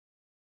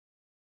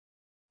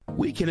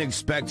We can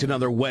expect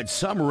another wet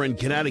summer in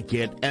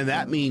Connecticut, and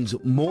that means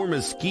more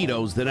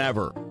mosquitoes than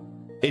ever.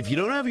 If you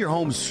don't have your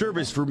home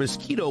serviced for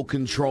mosquito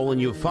control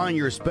and you find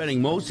you're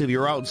spending most of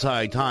your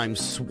outside time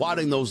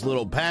swatting those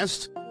little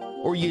pests,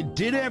 or you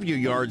did have your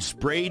yard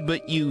sprayed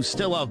but you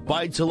still have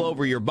bites all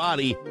over your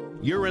body,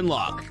 you're in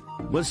luck.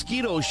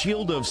 Mosquito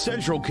Shield of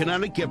Central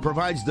Connecticut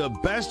provides the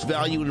best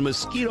value in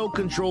mosquito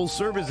control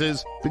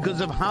services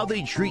because of how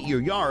they treat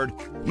your yard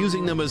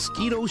using the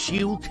Mosquito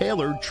Shield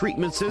tailored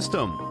treatment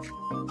system.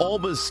 All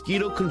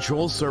mosquito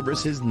control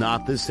service is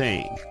not the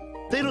same.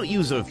 They don't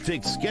use a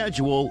fixed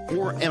schedule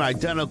or an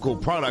identical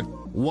product,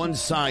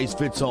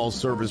 one-size-fits-all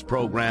service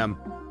program.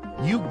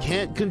 You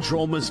can't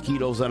control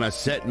mosquitoes on a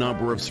set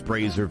number of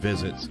sprays or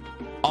visits.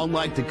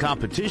 Unlike the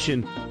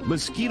competition,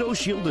 Mosquito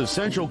Shield of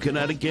Central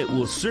Connecticut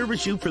will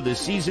service you for the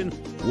season,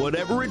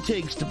 whatever it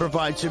takes to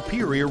provide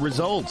superior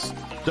results.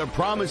 The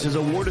promise has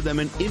awarded them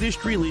an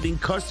industry-leading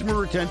customer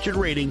retention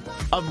rating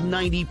of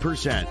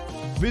 90%.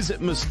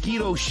 Visit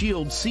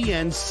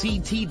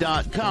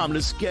MosquitoShieldCNCT.com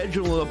to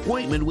schedule an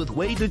appointment with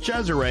Wade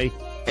DeCesare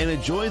and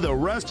enjoy the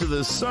rest of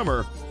the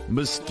summer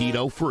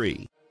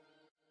mosquito-free.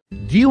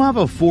 Do you have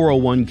a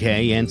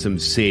 401k and some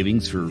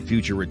savings for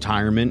future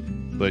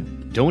retirement, but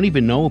don't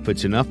even know if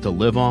it's enough to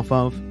live off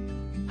of?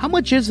 How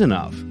much is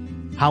enough?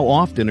 How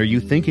often are you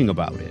thinking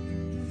about it?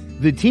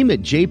 The team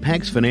at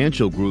JPEX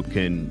Financial Group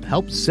can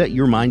help set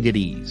your mind at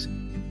ease.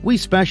 We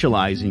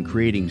specialize in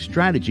creating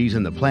strategies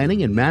in the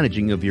planning and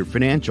managing of your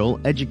financial,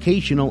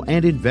 educational,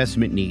 and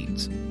investment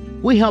needs.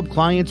 We help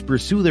clients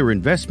pursue their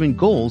investment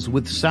goals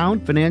with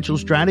sound financial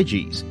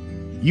strategies.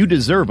 You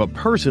deserve a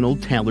personal,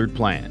 tailored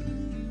plan.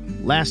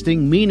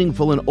 Lasting,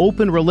 meaningful, and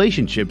open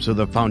relationships are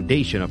the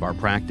foundation of our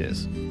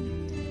practice.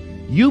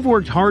 You've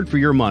worked hard for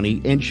your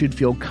money and should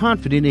feel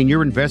confident in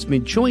your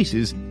investment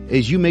choices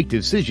as you make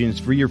decisions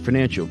for your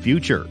financial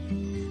future.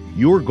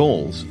 Your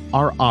goals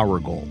are our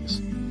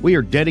goals. We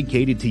are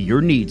dedicated to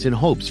your needs and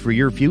hopes for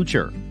your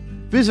future.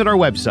 Visit our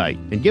website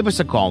and give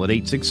us a call at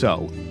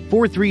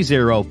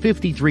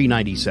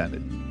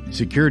 860-430-5397.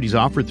 Securities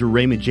offered through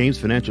Raymond James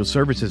Financial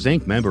Services,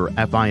 Inc., member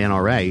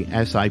FINRA,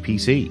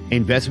 SIPC.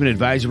 Investment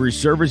advisory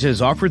services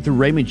offered through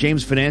Raymond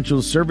James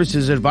Financial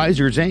Services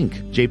Advisors,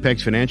 Inc.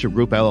 JPEX Financial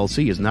Group,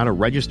 LLC is not a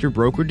registered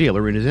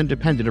broker-dealer and is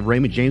independent of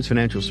Raymond James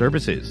Financial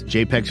Services.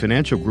 JPEX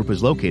Financial Group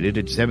is located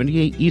at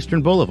 78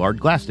 Eastern Boulevard,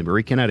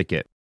 Glastonbury,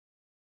 Connecticut.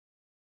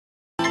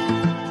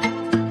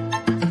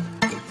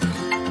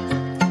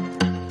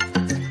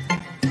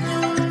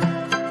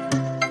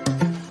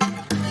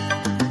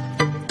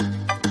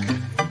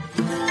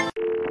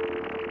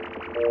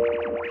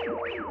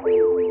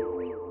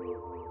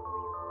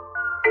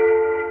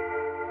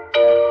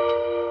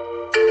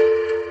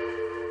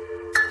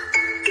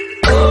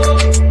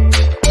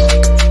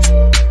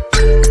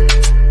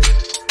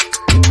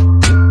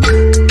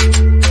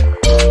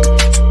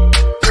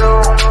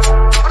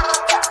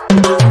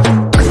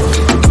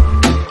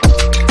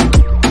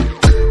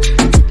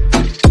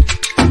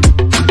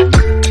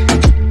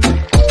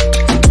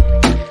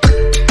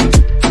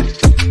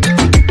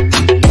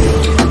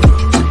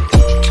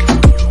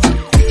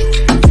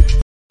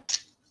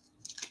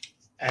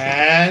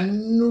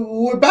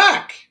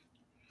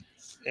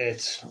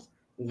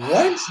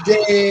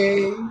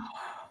 Wednesday.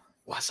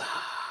 What's up?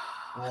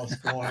 What's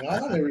going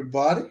on,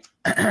 everybody?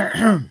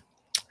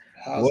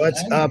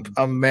 What's up,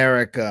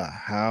 America?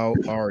 How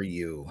are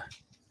you?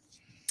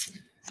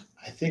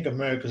 I think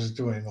America's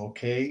doing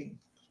okay,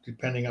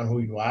 depending on who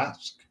you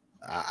ask.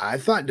 I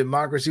thought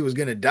democracy was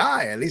going to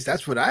die. At least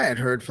that's what I had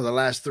heard for the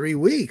last 3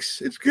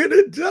 weeks. It's going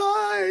to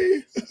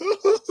die.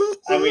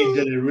 I mean,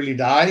 did it really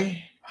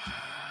die?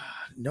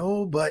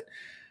 No, but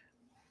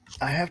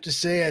I have to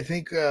say, I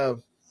think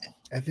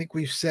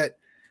we've set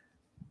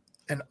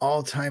an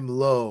all-time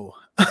low.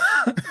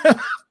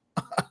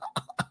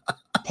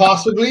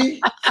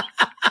 Possibly.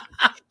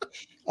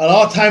 An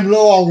all-time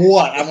low on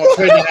what? I'm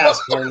afraid to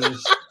ask,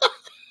 Carlos.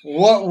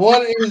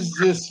 What is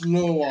this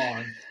low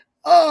on?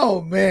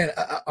 Oh, man.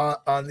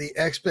 On the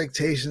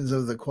expectations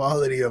of the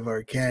quality of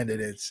our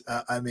candidates.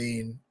 I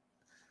mean,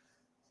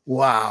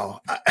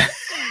 wow.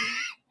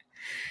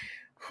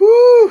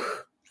 Whew.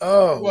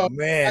 Oh, well,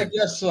 man. I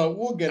guess so.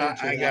 We'll get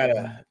into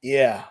that.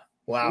 Yeah.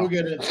 Wow. We'll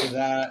get into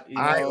that.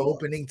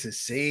 Eye-opening to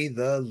say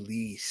the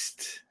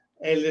least.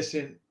 Hey,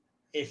 listen,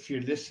 if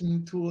you're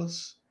listening to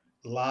us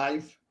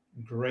live,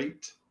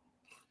 great.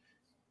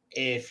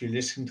 If you're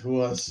listening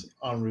to us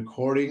on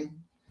recording,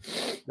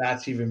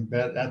 that's even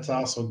better. That's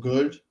also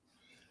good.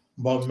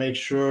 But make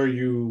sure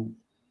you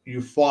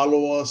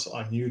follow us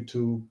on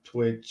YouTube,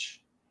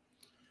 Twitch,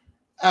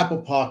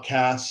 Apple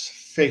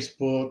Podcasts,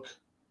 Facebook,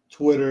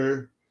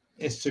 Twitter,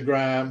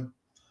 Instagram.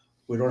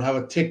 We don't have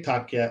a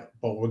TikTok yet,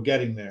 but we're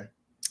getting there.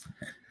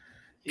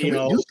 Can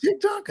we do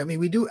TikTok? I mean,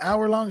 we do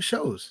hour-long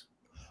shows.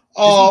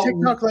 Oh,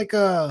 TikTok like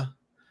a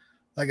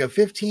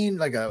 15,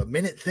 like a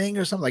minute thing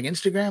or something, like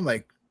Instagram,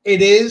 like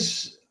it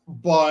is.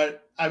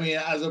 But I mean,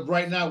 as of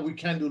right now, we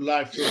can't do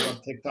live shows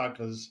on TikTok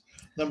because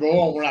number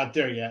one, we're not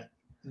there yet.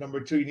 Number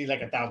two, you need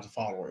like 1,000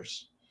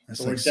 followers. That's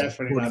We're like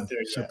definitely not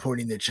there yet.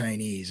 supporting the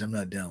Chinese. I'm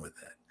not down with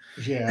that.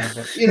 Yeah,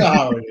 but you know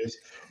how it is.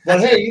 But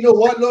hey, you know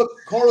what? Look,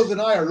 Carlos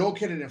and I are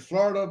located in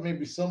Florida.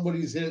 Maybe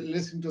somebody's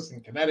listening to us in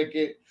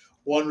Connecticut,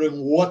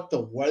 wondering what the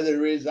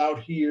weather is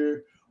out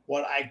here.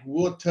 What I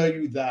will tell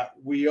you that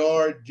we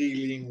are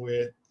dealing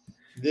with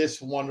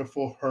this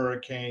wonderful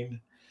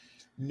hurricane,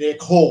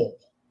 Nicole.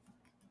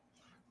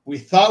 We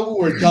thought we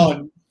were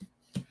done,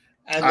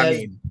 and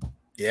then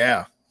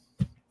yeah,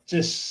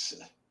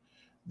 just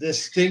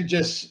this thing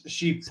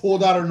she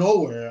pulled out of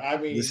nowhere. I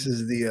mean, this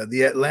is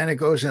the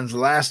Atlantic Ocean's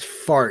last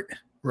fart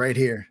right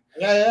here.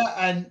 Yeah,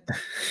 and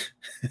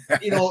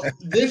you know,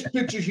 this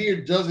picture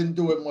here doesn't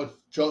do it much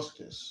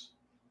justice.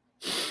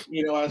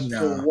 You know, as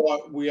to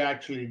what we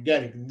actually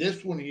getting.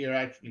 This one here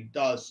actually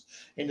does,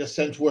 in the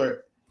sense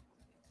where,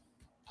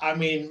 I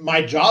mean,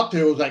 my job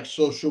today was like,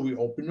 so should we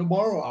open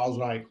tomorrow? I'm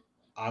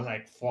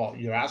like, well,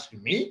 you're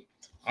asking me?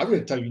 I'm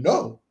going to tell you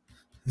no.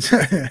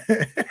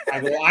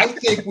 I go, I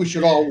think we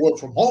should all work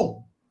from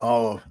home.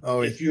 Oh,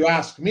 if you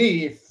ask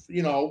me, if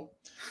you know,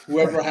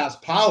 whoever has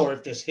power,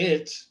 if this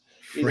hits,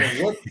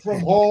 either work from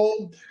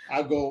home.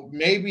 I go,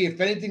 maybe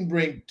if anything,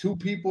 bring 2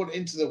 people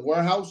into the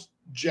warehouse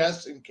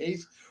just in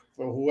case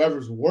for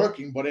whoever's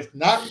working. But if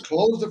not,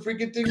 close the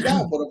freaking thing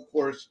down. But of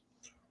course,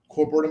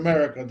 corporate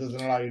America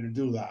doesn't allow you to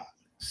do that.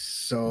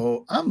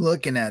 So I'm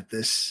looking at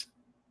this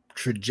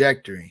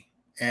trajectory,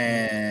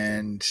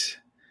 and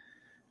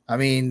I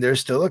mean, there's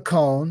still a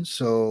cone,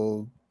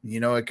 so you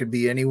know it could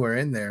be anywhere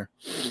in there.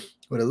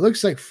 But it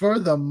looks like for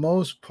the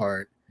most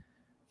part,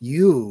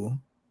 you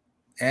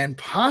and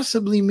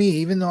possibly me,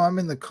 even though I'm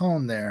in the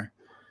cone there,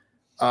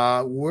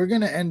 we're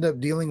going to end up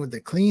dealing with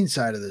the clean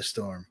side of the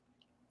storm.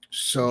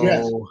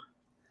 So,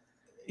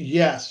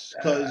 yes,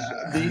 because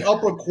the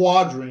upper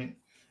quadrant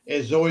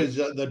is always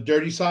the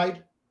dirty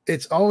side.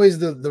 It's always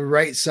the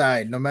right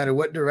side, no matter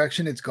what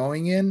direction it's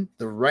going in.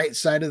 The right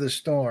side of the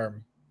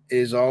storm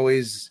is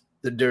always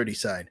the dirty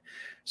side.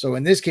 So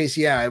in this case,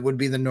 yeah, it would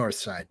be the north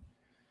side.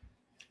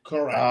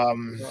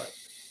 Correct.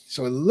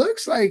 So it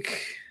looks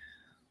like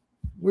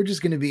we're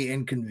just going to be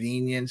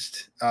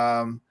inconvenienced.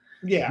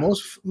 Yeah.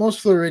 Most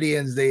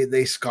Floridians,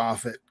 they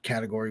scoff at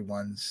category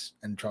 1s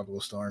and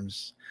tropical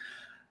storms.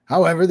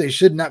 However, they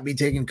should not be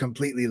taken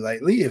completely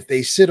lightly. If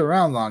they sit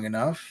around long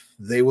enough,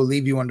 they will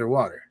leave you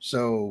underwater.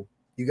 So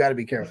you got to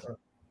be careful.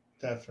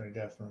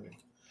 Definitely.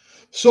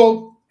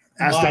 So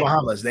ask the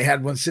Bahamas. They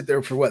had one sit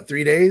there for what,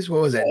 3 days?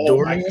 What was that?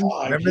 Dorian?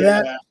 Remember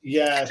that?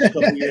 Yes.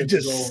 It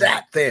just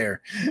sat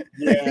there.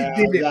 Yeah.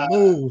 It didn't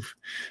move.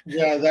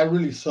 Yeah, that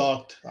really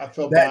sucked. I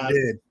felt that bad.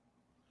 Did.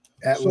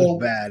 That was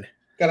bad.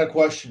 Got a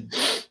question.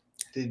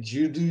 Did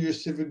you do your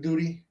civic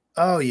duty?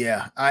 Oh,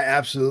 yeah. I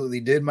absolutely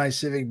did my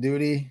civic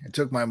duty. I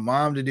took my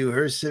mom to do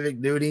her civic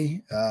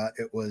duty.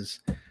 It was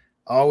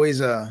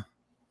always a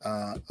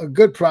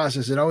good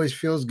process. It always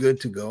feels good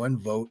to go and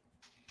vote.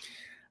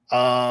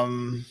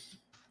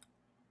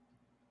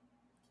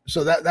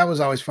 So that was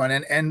always fun.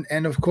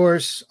 And of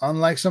course,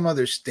 unlike some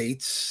other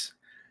states,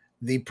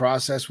 the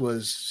process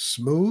was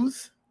smooth,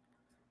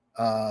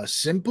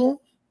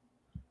 simple,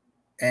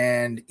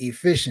 and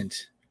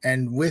efficient,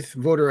 and with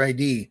voter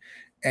ID.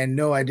 And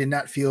no, I did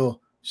not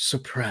feel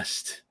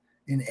suppressed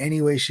in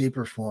any way, shape,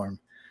 or form.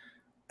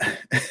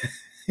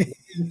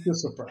 You feel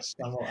suppressed.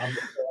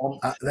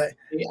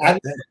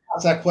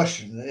 That's that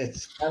question.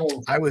 It's kind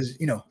of. I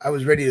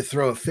was ready to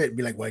throw a fit and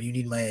be like, "Why do you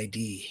need my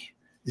ID?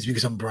 Is it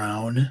because I'm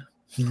brown?"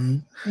 Hmm?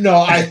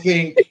 No, I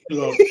think.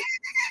 Look,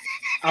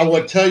 I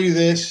would tell you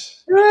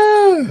this.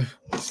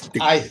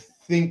 I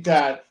think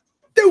that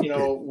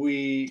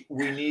we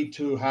need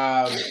to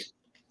have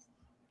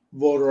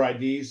voter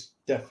IDs.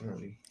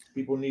 Definitely,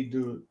 people need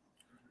to.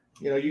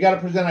 You got to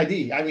present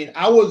ID. I mean,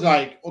 I was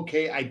like,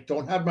 okay, I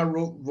don't have my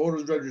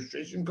voter's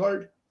registration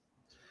card.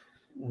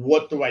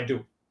 What do I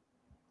do?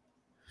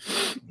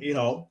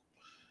 And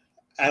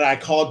I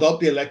called up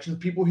the election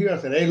people here. I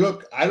said, hey,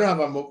 look, I don't have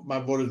my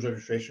voter's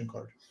registration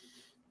card.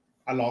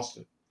 I lost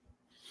it.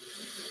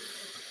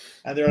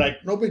 And they're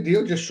like, no big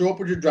deal. Just show up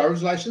with your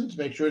driver's license,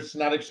 make sure it's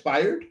not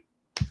expired,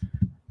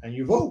 and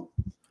you vote.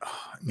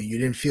 I mean, you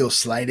didn't feel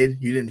slighted?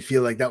 You didn't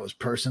feel like that was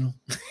personal?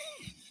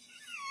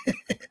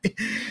 You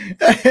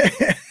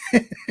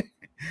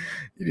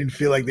didn't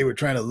feel like they were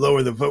trying to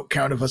lower the vote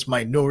count of us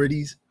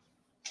minorities?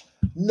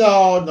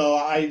 No,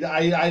 I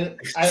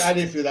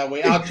didn't feel that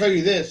way. I'll tell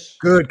you this.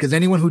 Good, because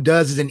anyone who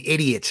does is an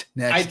idiot.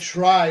 Next. I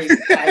tried.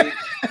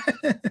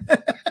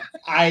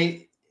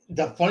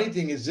 The funny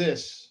thing is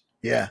this.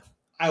 Yeah.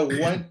 I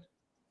went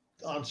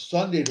on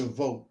Sunday to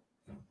vote,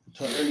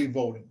 to early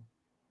voting,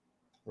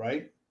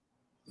 right?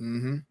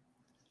 Mm-hmm.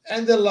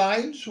 And the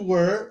lines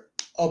were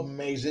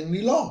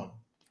amazingly long.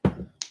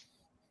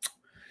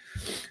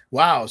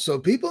 Wow. So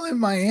people in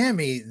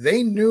Miami,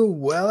 they knew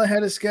well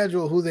ahead of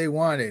schedule who they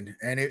wanted,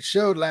 and it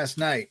showed last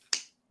night.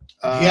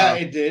 Yeah,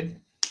 it did.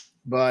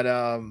 But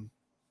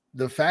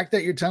the fact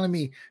that you're telling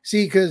me,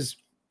 because,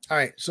 all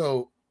right,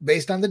 so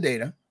based on the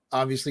data,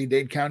 obviously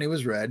Dade County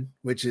was red,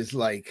 which is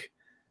like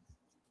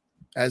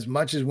as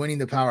much as winning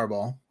the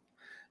Powerball.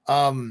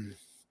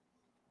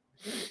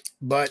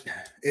 but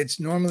it's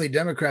normally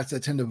Democrats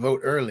that tend to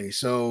vote early.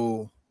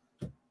 So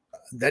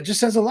that just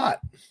says a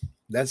lot.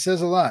 That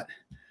says a lot.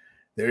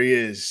 There he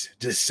is,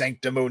 De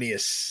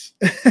Sanctimonious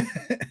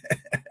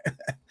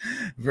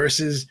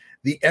versus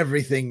the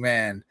Everything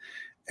Man.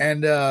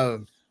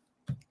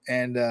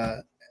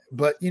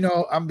 But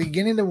I'm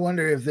beginning to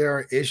wonder if there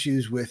are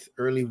issues with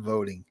early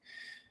voting.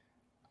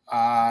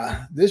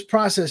 This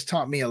process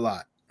taught me a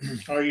lot.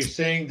 Are you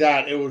saying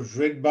that it was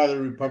rigged by the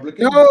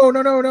Republicans? No.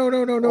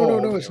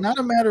 Okay, It's not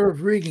a matter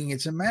of rigging.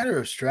 It's a matter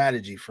of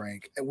strategy,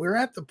 Frank. We're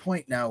at the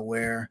point now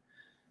where,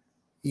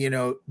 did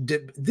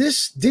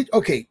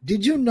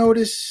you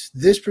notice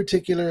this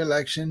particular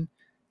election,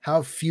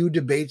 how few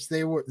debates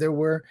there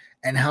were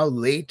and how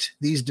late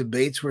these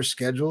debates were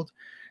scheduled?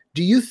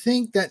 Do you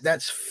think that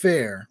that's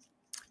fair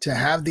to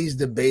have these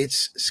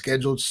debates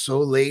scheduled so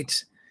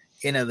late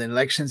in an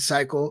election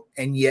cycle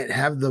and yet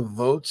have the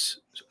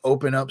votes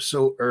open up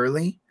so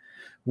early?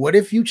 What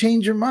if you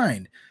change your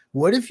mind?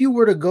 What if you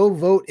were to go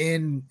vote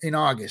in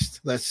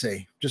August, let's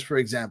say, just for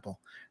example,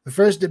 the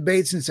first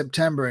debate's in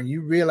September and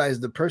you realize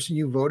the person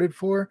you voted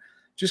for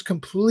just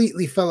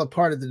completely fell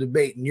apart at the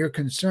debate and you're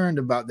concerned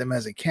about them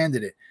as a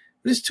candidate,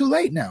 but it's too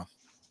late now.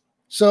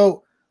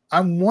 So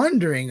I'm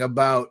wondering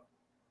about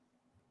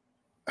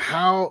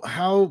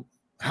how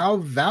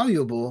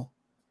valuable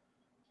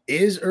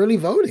is early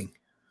voting?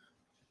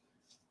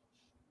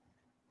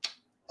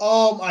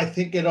 I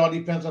think it all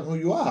depends on who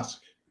you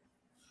ask,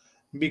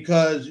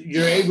 because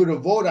you're able to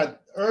vote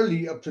at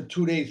early up to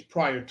 2 days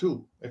prior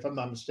to, if I'm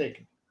not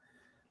mistaken.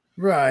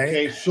 Right.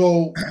 Okay,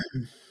 so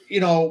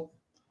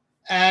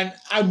and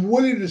I'm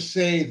willing to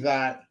say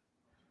that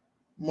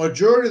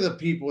majority of the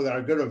people that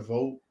are going to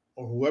vote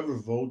or whoever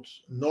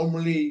votes,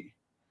 normally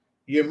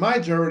your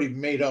mind's already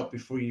made up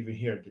before you even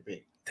hear a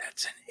debate.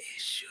 That's an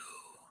issue.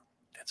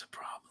 That's a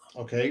problem.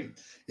 Okay,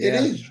 Yeah.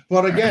 It is,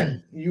 but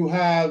again, you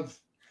have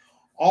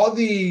all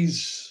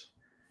these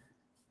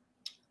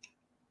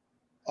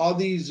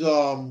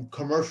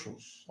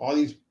commercials, all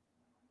these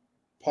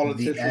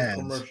politician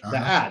commercials, the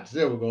ads.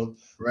 There we go.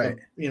 Right.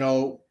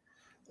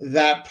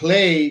 That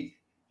play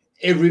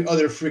every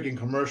other freaking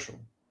commercial.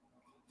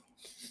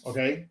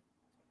 Okay.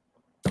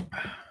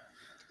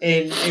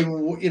 And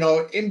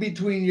in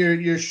between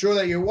your show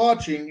that you're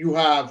watching, you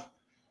have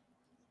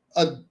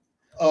a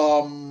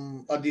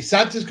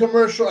DeSantis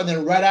commercial, and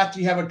then right after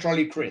you have a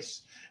Charlie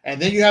Crist,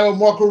 and then you have a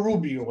Marco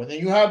Rubio, and then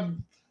you have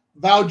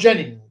Val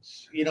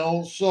Jennings.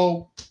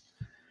 So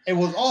it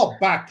was all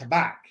back to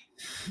back.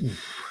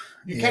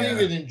 You can't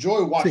even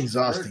enjoy watching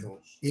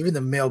commercials. Even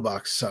the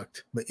mailbox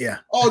sucked, but yeah.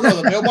 Oh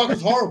no, the mailbox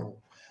was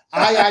horrible.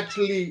 I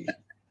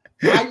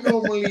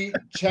normally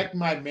check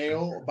my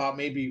mail about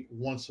maybe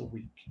once a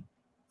week.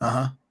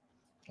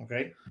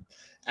 Okay,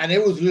 and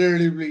it was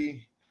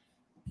literally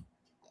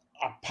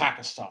a pack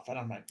of stuff, and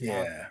I'm like,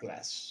 God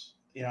bless.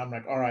 I'm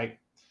like, all right.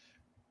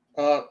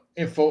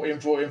 Info,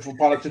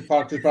 politics.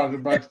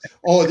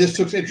 Oh, this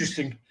looks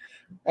interesting.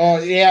 Oh,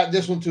 yeah,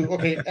 this one too.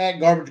 Okay,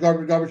 garbage.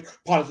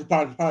 Politics.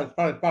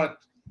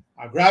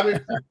 I grab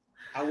it.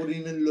 I wouldn't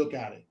even look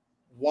at it.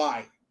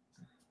 Why?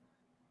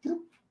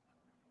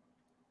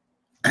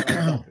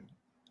 And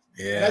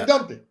I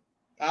dumped it.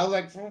 I was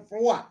like, for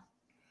what?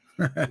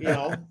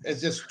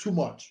 It's just too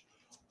much.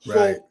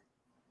 Right.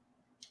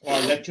 So, our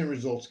election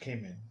results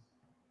came in.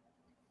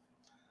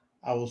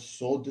 I was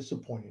so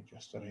disappointed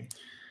yesterday.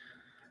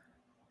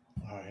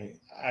 All right.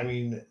 I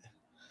mean,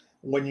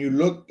 when you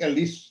look at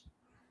least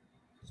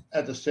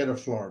at the state of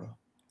Florida,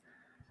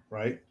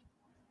 right?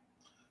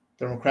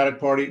 Democratic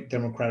Party,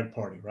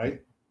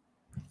 right?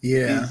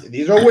 Yeah.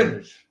 These are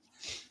winners.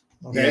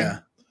 Okay. Yeah.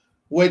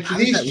 Which How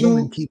these does that two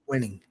woman keep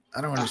winning.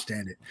 I don't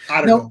understand it.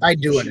 I don't know. I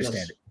do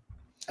understand it.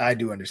 I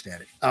do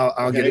understand it.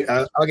 I'll get it.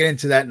 I'll get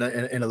into that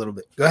in a little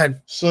bit. Go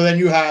ahead. So then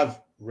you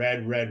have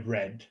red.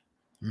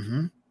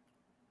 Mm-hmm.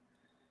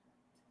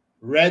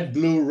 Red,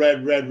 blue,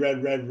 red,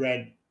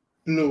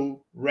 blue,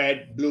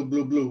 red,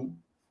 blue.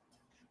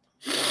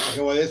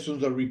 Okay, well, this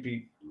one's a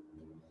repeat.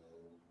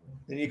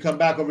 Then you come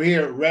back over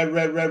here, red,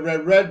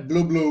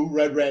 blue,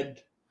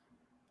 red.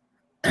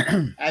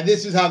 And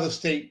this is how the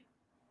state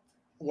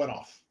went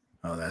off.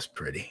 Oh, that's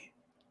pretty.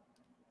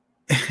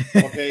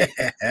 Okay.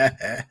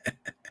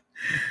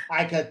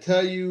 I can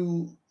tell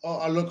you.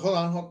 Look, hold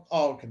on.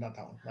 Oh, okay, not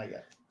that one. Not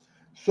yet.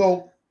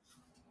 So,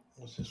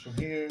 what's this one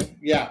here?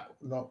 Yeah,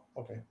 no.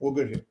 Okay, we're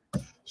good here.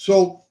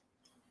 So,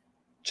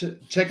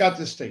 check out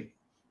this state.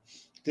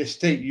 This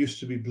state used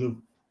to be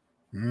blue.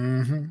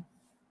 Mm-hmm.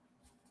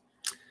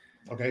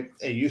 Okay,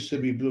 it used to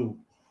be blue.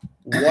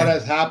 What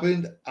has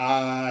happened?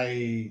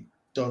 I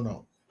don't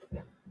know.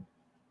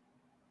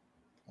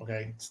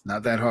 Okay, it's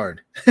not that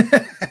hard.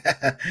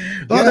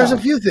 Well, there's a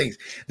few things.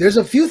 There's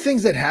a few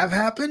things that have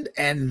happened,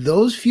 and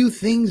those few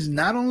things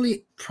not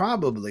only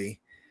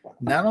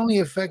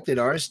affected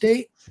our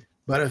state,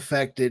 but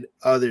affected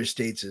other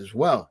states as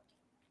well.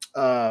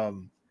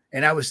 And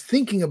I was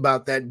thinking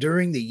about that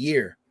during the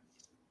year.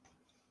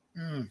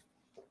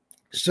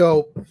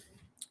 So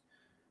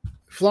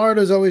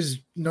Florida's always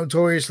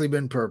notoriously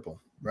been purple,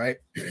 right?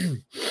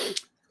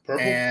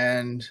 Purple?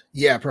 And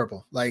yeah,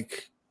 purple.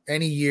 Like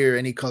any year,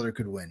 any color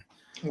could win.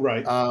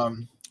 Right.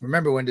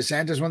 Remember when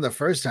DeSantis won the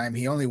first time,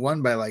 he only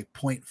won by like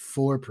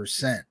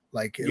 0.4%.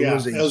 Like it Yeah,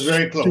 was a it was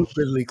very close.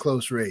 stupidly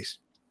close race.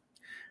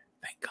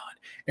 Thank God.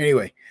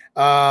 Anyway,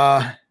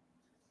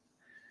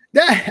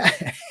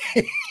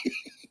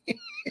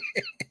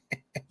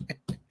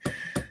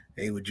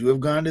 hey, would you have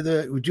gone to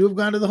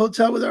the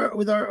hotel with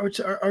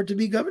our to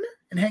be governor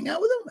and hang out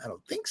with him? I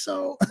don't think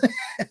so.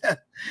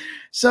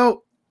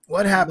 So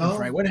what happened,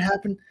 Frank?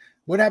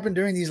 What happened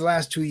during these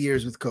last 2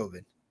 years with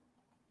COVID?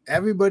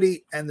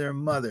 Everybody and their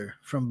mother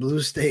from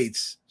blue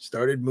states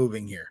started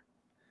moving here.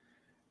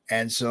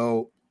 And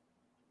so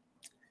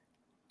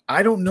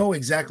I don't know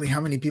exactly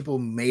how many people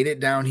made it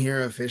down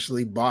here,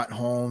 officially bought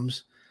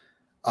homes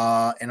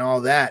and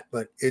all that,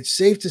 but it's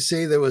safe to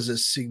say there was a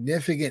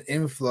significant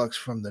influx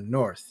from the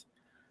north,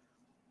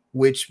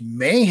 which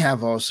may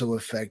have also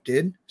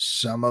affected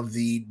some of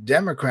the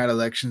Democrat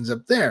elections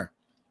up there.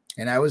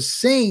 And I was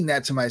saying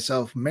that to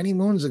myself many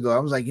moons ago. I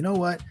was like, you know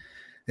what?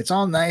 It's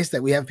all nice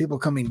that we have people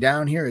coming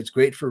down here. It's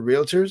great for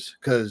realtors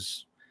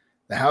because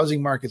the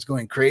housing market's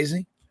going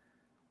crazy.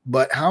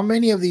 But how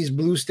many of these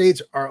blue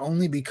states are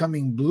only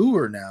becoming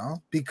bluer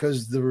now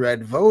because the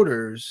red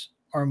voters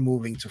are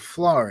moving to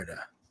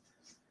Florida?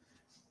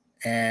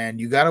 And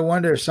you got to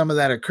wonder if some of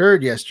that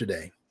occurred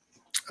yesterday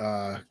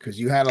because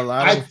you had a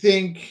lot I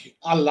think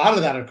a lot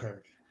of that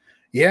occurred.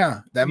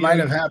 Yeah, that might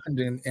have happened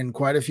in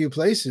quite a few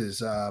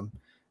places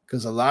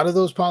because a lot of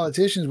those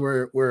politicians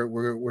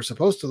were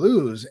supposed to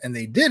lose and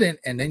they didn't.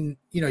 And then,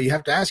 you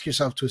have to ask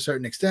yourself to a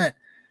certain extent,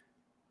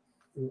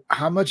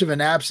 how much of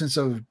an absence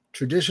of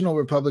traditional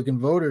Republican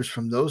voters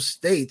from those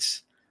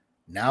states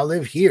now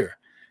live here?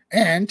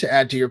 And to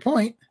add to your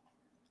point,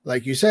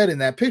 like you said in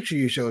that picture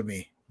you showed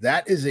me,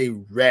 that is a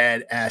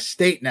red ass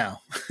state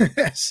now.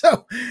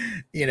 So,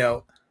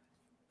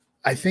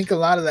 I think a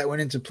lot of that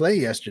went into play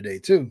yesterday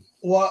too.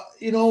 Well,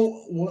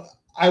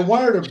 I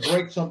wanted to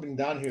break something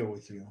down here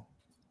with you.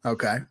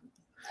 Okay.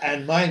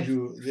 And mind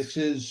you, this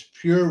is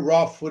pure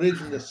raw footage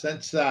in the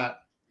sense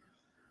that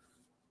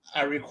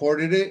I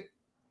recorded it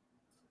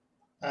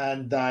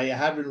and I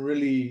haven't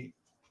really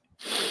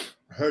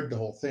heard the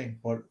whole thing,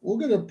 but we're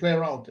going to play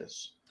around with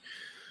this.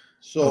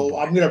 So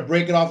I'm going to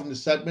break it off into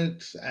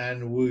segments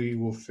and we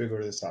will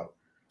figure this out.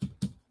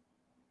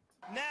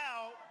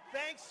 Now,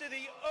 thanks to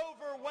the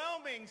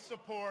overwhelming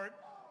support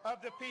of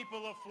the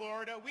people of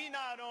Florida, we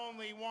not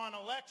only won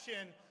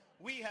election,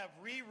 we have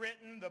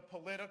rewritten the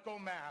political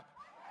map.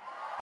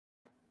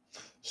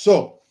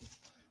 So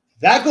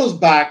that goes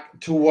back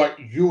to what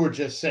you were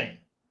just saying.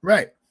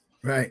 Right.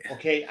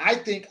 Okay, I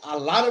think a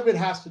lot of it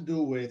has to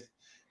do with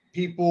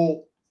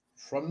people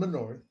from the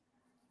north.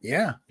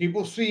 Yeah.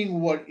 People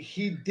seeing what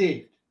he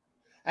did.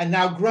 And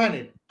now,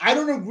 granted, I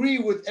don't agree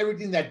with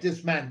everything that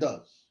this man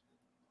does.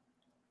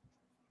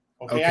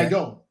 Okay. I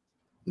don't.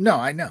 No,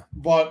 I know.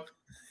 But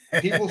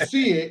people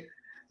see it,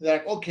 they're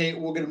like, okay,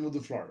 we're going to move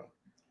to Florida.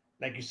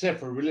 Like you said,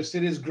 for real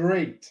estate is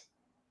great.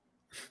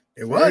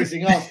 It was.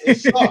 Everything else, it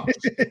sucks.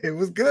 It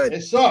was good.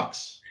 It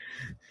sucks.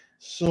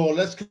 So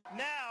let's.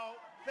 Now,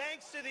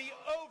 thanks to the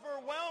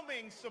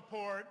overwhelming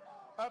support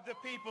of the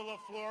people of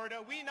Florida,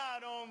 we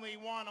not only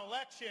won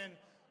election,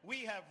 we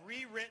have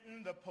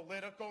rewritten the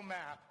political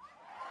map.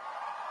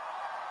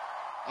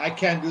 I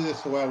can't do this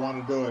the way I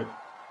want to do it.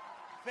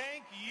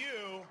 Thank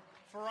you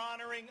for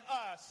honoring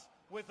us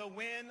with a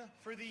win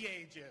for the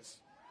ages.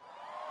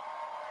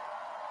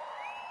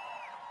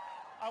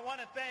 I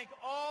want to thank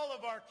all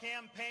of our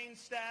campaign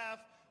staff,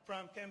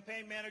 from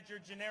campaign manager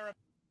Gennaro.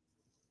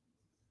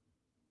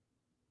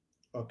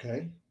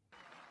 Okay.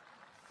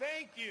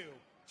 Thank you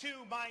to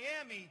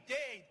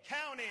Miami-Dade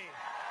County.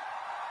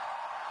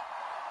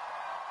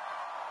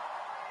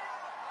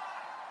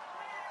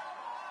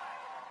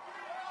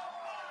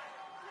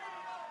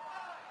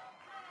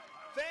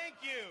 Thank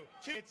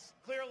you. It's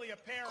clearly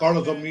apparent.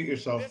 Carlos, unmute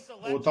yourself.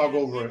 We'll talk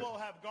over it. Will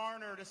have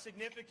garnered a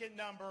significant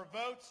number of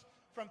votes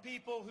from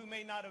people who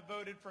may not have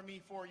voted for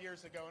me 4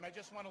 years ago. And I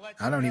just want to let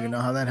you know, I don't even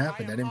know how that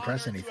happened. I didn't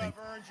press anything.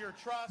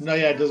 No,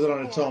 yeah, it does it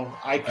on its own.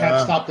 I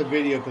can't stop the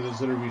video because it's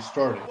literally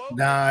restarted.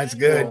 Nah, it's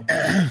good.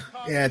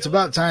 Yeah, it's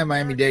about time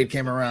Miami-Dade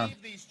came around.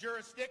 These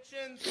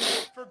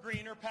jurisdictions for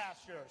greener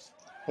pastures.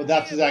 But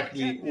that's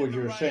exactly what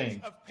you're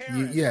saying.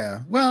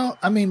 Yeah. Well,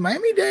 I mean,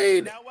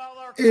 Miami-Dade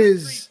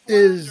is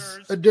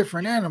a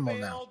different animal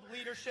now.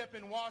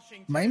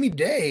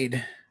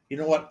 Miami-Dade. You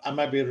know what? I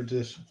might be able to do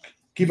this.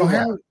 Keep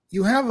on.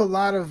 You have a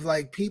lot of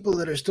like people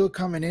that are still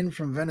coming in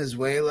from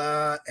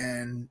Venezuela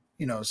and,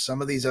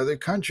 some of these other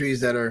countries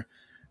that are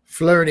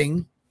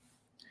flirting.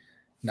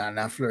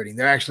 Not flirting.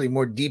 They're actually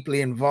more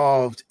deeply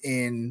involved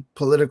in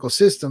political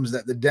systems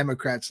that the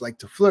Democrats like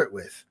to flirt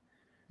with.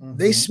 Mm-hmm.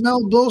 They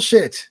smell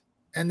bullshit,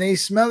 and they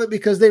smell it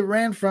because they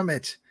ran from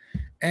it.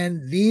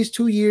 And these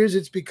 2 years,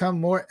 it's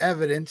become more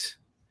evident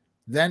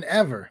than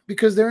ever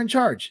because they're in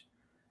charge.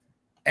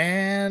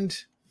 And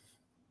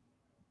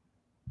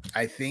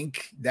I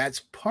think that's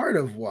part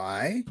of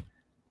why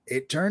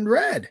it turned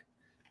red.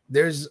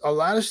 There's a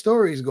lot of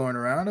stories going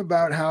around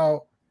about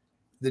how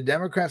the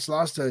Democrats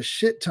lost a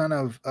shit ton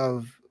of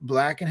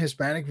Black and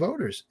Hispanic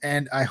voters,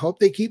 and I hope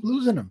they keep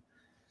losing them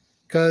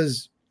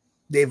because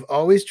they've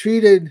always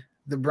treated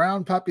the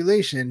brown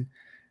population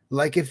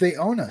like if they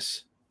own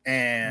us.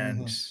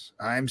 And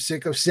I'm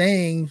sick of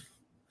saying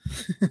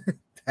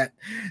that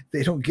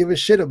they don't give a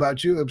shit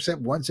about you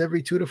except once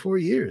every 2 to 4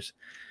 years.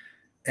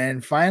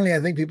 And finally, I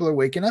think people are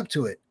waking up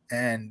to it.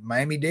 And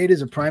Miami-Dade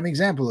is a prime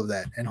example of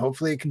that. And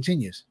hopefully it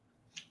continues.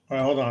 All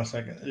right, hold on a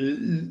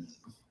second.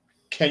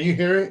 Can you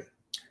hear it?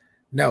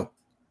 No.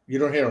 You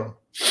don't hear him?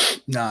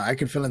 No, I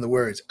can fill in the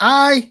words.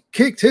 I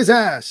kicked his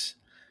ass.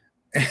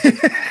 Ha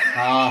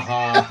ha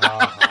ha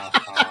ha ha.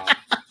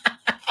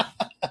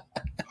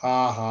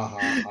 Ha ha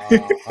ha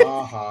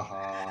ha ha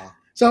ha.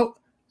 So,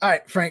 all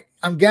right, Frank,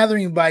 I'm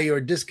gathering by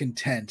your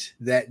discontent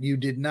that you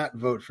did not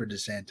vote for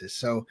DeSantis.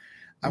 So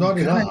I'm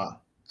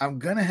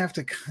going to have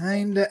to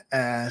kind of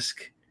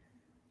ask,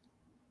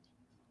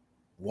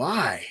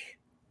 why?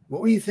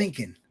 What were you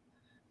thinking?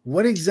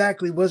 What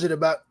exactly was it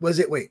about?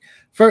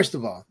 First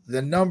of all,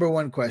 the number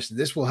one question,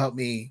 this will help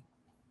me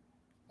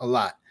a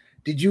lot.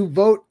 Did you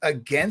vote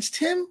against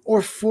him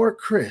or for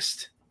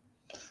Crist?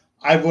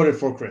 I voted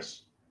for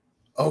Chris.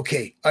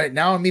 Okay. All right.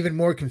 Now I'm even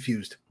more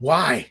confused.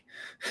 Why?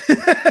 Dude,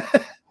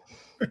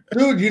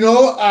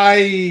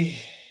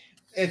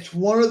 it's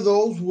one of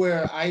those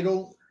where I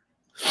don't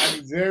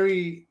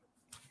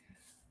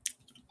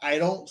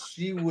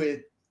see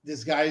with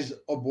this guy's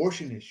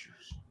abortion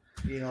issues.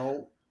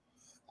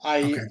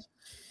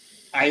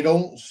 I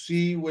don't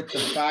see with the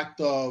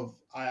fact of,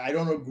 I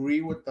don't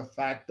agree with the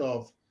fact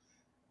of,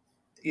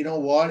 you know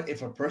what?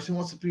 If a person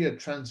wants to be a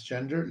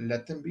transgender,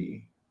 let them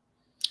be.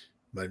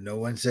 But no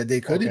one said they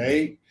couldn't.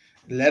 Okay,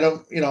 let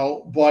them,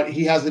 but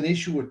he has an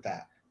issue with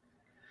that.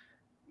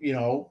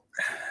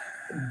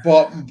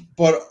 But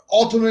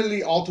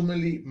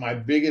ultimately, my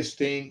biggest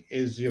thing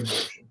is the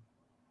abortion.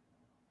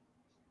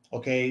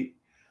 Okay,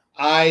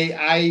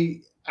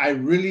 I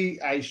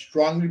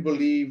strongly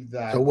believe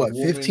that. So what?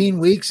 15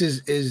 weeks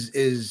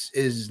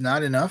is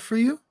not enough for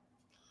you?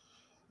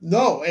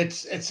 No,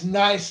 it's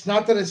not. It's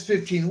not that it's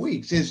 15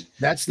 weeks.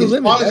 That's the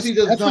limit.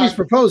 That's what he's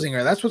proposing,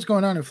 or that's what's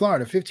going on in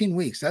Florida. 15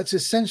 weeks. That's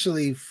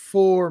essentially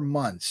 4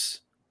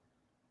 months.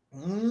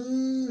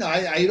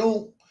 I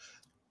don't.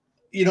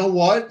 You know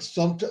what?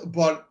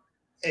 But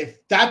if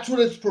that's what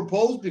it's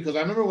proposed, because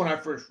I remember when I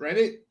first read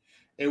it,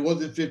 it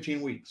wasn't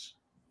 15 weeks.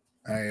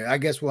 I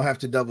guess we'll have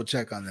to double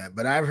check on that.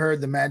 But I've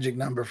heard the magic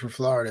number for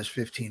Florida is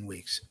 15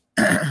 weeks.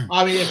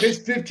 I mean, if it's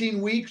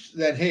 15 weeks,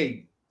 then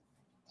hey,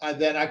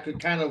 then I could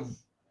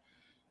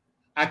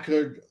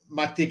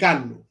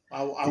masticarlo.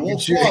 I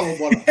won't swallow,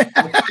 but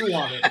I'll chew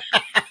on it.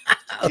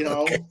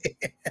 Okay.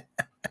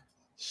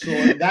 So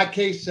in that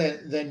case,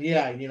 then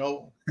yeah,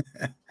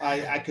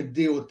 I could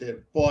deal with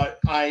it. But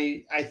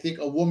I think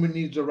a woman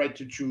needs the right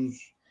to choose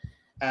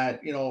and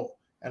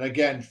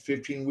again,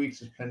 15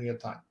 weeks is plenty of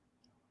time.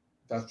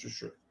 That's for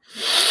sure.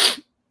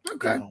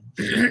 Okay. All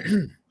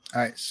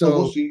right. So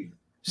we'll see.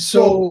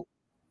 So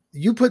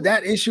you put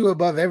that issue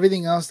above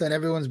everything else that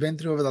everyone's been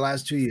through over the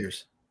last 2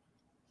 years.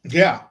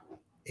 Yeah.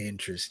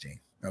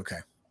 Interesting. Okay.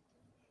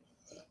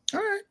 All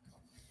right.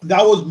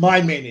 That was my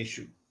main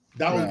issue.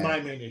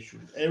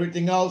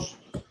 Everything else,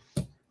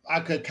 I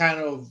could kind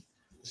of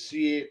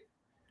see it,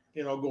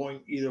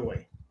 going either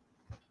way.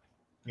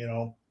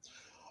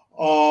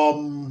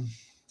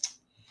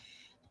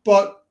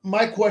 But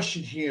my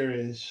question here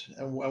is,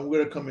 and we're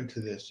going to come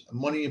into this,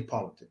 money in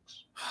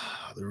politics.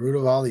 The root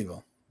of all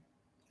evil.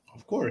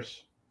 Of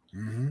course.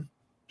 Mm-hmm.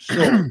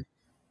 So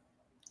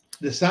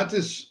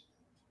DeSantis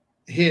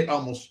hit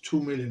almost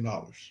 $2 million.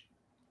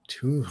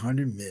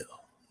 200 mil.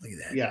 Look at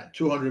that. Yeah,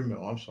 200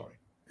 mil. I'm sorry.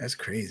 That's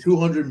crazy.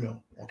 200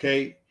 mil.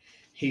 Okay.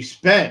 He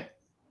spent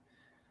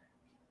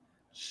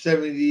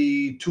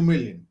 72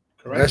 million.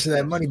 Correct. The rest of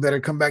that money better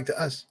come back to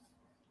us.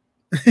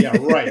 Yeah,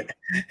 right.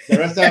 The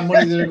rest of that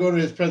money that'll go to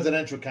his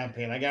presidential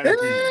campaign. I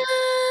guarantee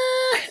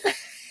you.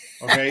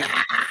 Okay.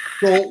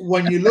 So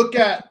when you look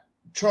at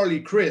Charlie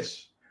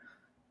Crist,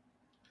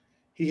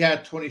 he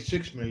had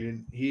 26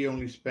 million. He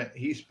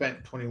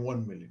spent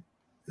 21 million.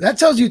 That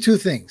tells you two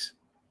things.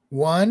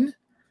 One,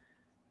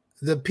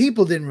 the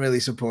people didn't really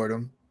support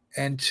him.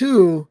 And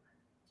two,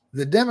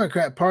 the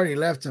Democrat Party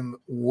left him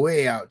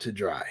way out to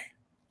dry.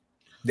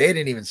 They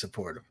didn't even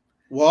support him.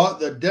 Well,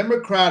 the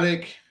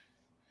Democratic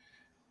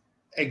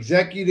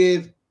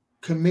Executive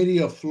Committee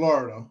of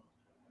Florida,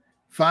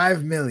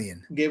 $5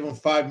 million, gave him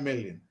 $5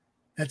 million.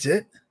 That's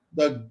it.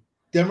 The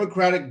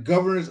Democratic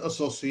Governors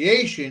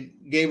Association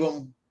gave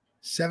him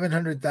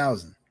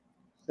 700,000.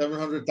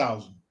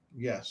 700,000.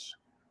 Yes.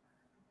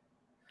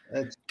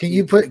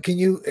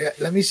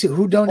 Let me see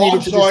who donated. Oh,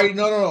 I'm sorry.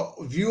 No.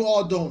 View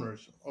all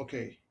donors.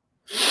 Okay.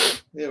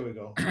 There we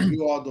go.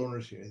 View all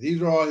donors here.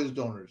 These are all his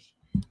donors.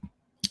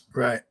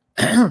 Right.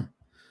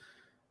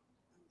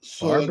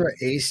 So, Barbara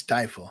A.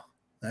 Stifel.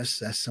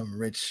 That's some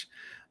rich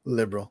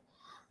liberal.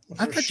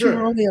 I thought sure. you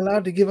were only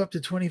allowed to give up to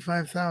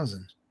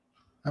 25,000.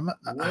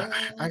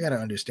 I got to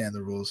understand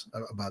the rules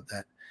about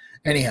that.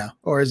 Anyhow,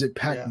 or is it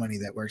PAC money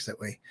that works that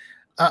way?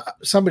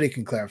 Somebody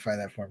can clarify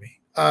that for me.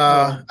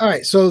 All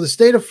right. So the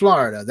state of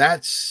Florida,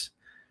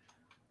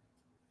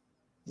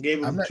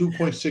 gave him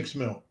 2.6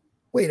 mil.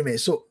 Wait a minute.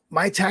 So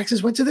my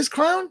taxes went to this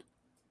clown?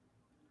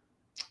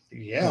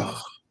 Yeah.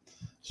 Ugh.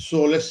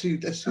 So let's see.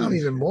 I'm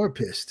even more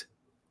pissed.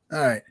 All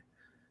right.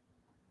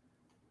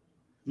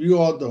 You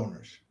all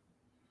donors.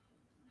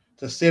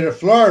 The state of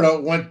Florida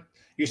went.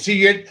 You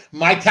see,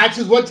 my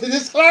taxes went to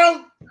this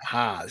clown.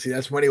 See,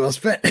 that's money well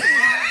spent.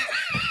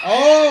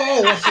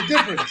 Oh, what's the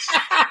difference?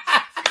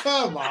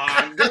 Come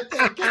on, get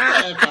the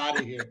F out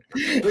of here.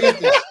 Look at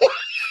this.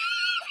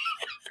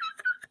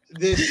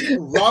 This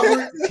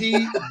Robert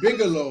T.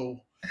 Bigelow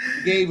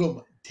gave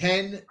him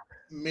 $10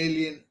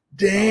 million.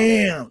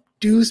 Damn,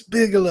 Deuce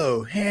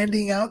Bigelow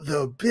handing out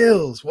the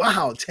bills.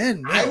 Wow,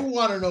 10 I mil.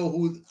 want to know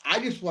who. I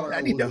just want to know.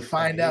 I need to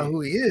find out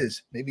who he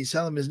is. Maybe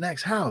sell him his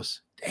next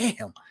house.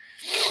 Damn.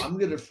 I'm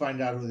gonna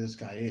find out who this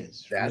guy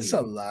is. That's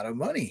really. a lot of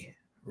money.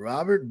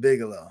 Robert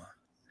Bigelow.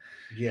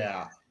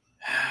 Yeah.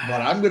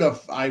 But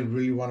I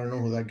really want to know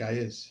who that guy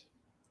is.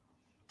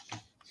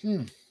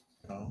 Hmm.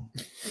 No.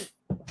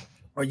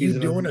 Are you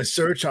doing a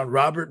search on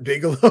Robert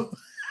Bigelow?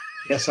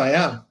 Yes, I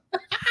am.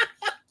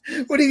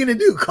 What are you going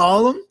to do?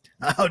 Call him?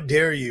 How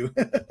dare you?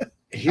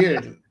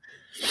 Here,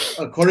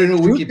 according to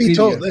Truth be Wikipedia.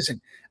 told,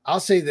 listen, I'll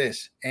say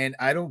this, and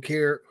I don't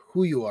care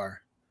who you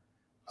are.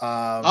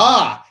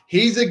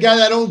 He's the guy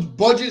that owns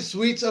Budget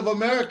Suites of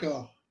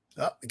America.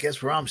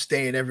 Guess where I'm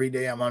staying every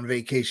day I'm on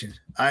vacation.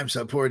 I'm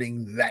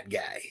supporting that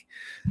guy.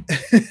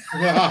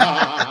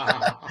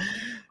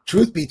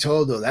 Truth be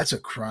told, though, that's a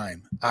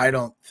crime. I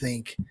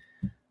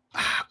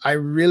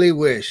really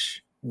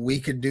wish we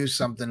could do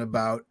something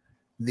about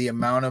the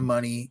amount of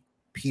money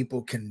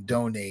people can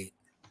donate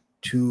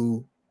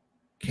to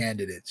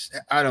candidates.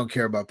 I don't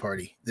care about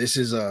party. This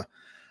is a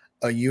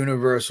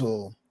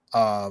universal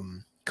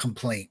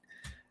complaint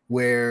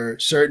where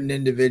certain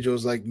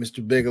individuals like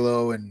Mr.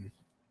 Bigelow and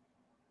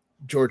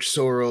George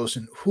Soros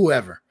and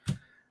whoever,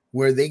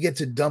 where they get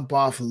to dump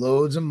off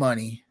loads of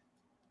money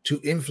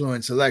to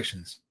influence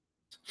elections.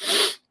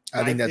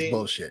 I think that's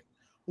bullshit.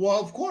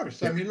 Well, of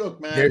course. I mean, look,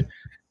 man.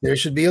 There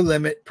should be a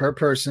limit per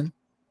person.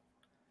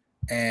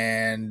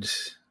 And,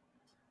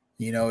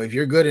 if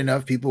you're good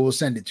enough, people will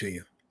send it to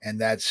you. And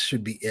that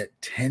should be it.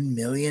 10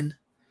 million?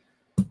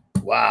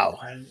 Wow.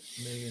 $10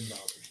 million.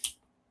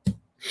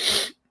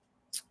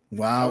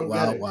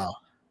 Wow.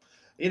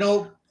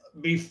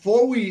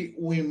 Before we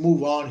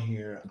move on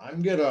here,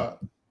 I'm gonna,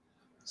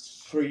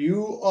 for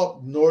you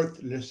up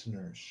north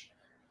listeners,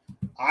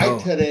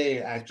 today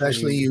actually,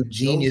 especially you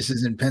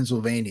geniuses in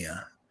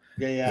Pennsylvania.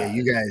 Yeah,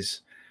 you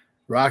guys,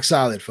 rock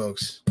solid,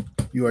 folks.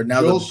 You are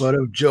now the butt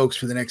of jokes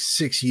for the next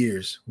 6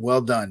 years.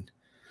 Well done.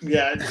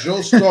 Yeah,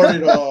 Joe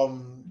started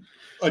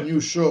a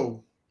new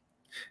show,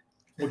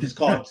 which is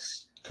called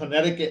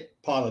Connecticut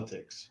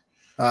Politics.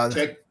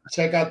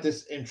 Check out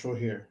this intro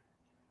here.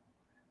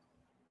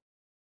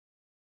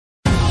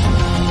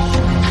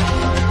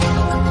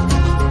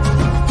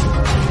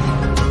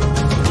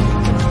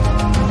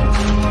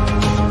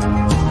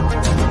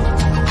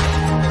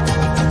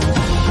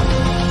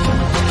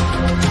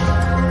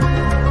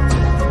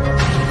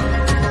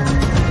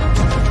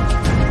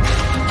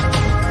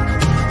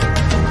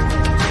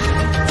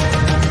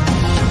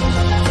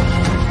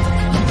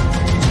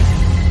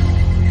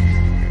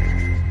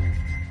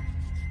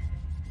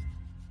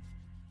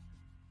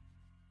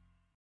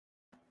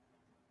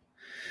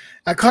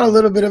 I caught a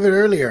little bit of it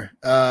earlier.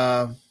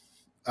 It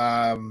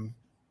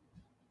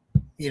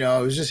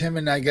was just him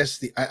and I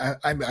guess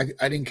I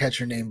didn't catch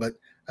her name, but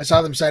I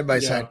saw them side by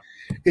side.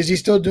 Is he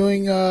still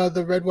doing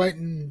the red, white,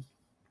 and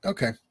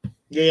okay?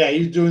 Yeah,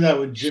 he's doing that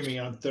with Jimmy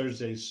on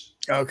Thursdays.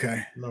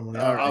 Okay. Normally,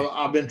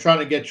 I've been trying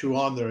to get you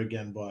on there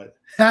again, but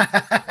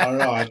I don't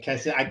know. I can't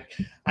say I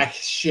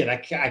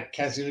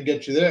can't seem to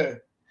get you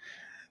there.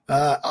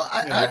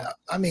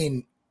 I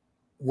mean,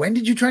 when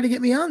did you try to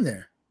get me on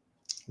there?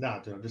 Nah,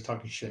 dude, I'm just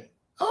talking shit.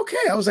 Okay,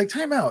 I was like,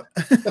 time out.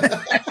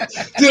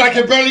 Dude, I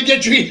can barely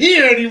get you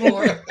here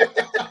anymore.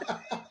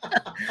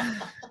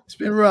 It's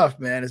been rough,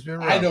 man. It's been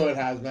rough. I know it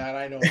has, man.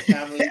 I know.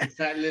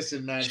 Family,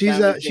 listen, man.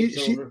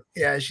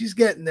 She's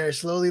getting there,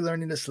 slowly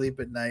learning to sleep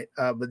at night.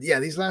 But yeah,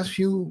 these last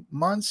few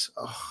months,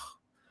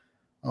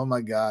 oh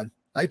my God.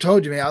 I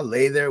told you, man, I'll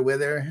lay there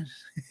with her.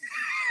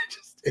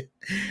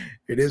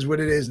 It is what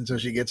it is until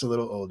she gets a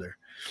little older.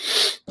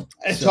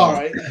 It's all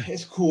right.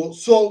 It's cool.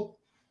 So,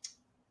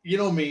 you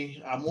know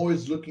me, I'm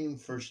always looking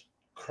for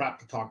crap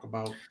to talk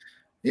about.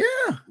 Yeah,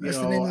 that's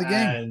the name of the game.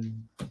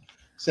 And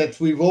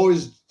since we've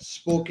always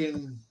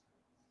spoken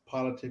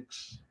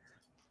politics.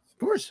 Of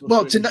course.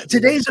 Well,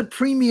 today's a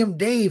premium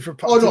day for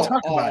to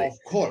talk about it.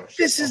 Of course.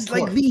 This is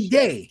like the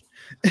day.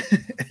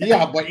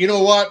 Yeah, but you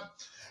know what?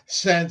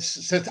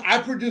 Since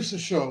I produce a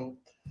show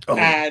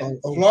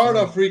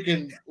Florida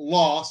freaking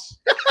lost,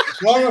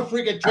 Florida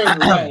freaking turned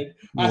red,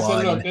 I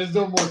said, look, there's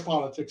no more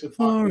politics.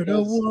 Florida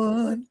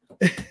won.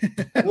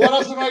 What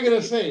else am I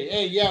gonna say?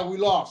 Hey, yeah, we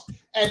lost.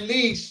 At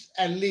least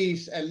I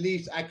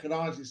could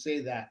honestly say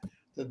that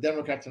the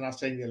Democrats are not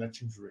saying the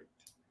election's rigged.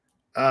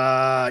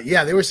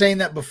 Yeah, they were saying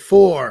that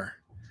before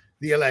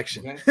the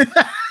election. Okay.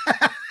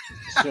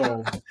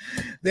 So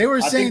they were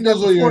I saying think that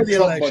those are your before the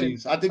Trump election,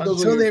 buddies. I think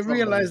those are until your they Trump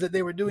realized buddies. that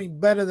they were doing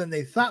better than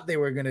they thought they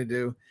were going to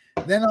do.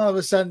 Then all of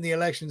a sudden, the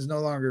election's no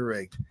longer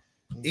rigged.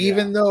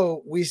 Even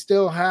though we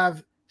still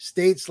have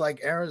states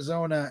like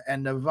Arizona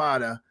and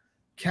Nevada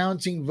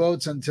counting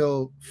votes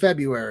until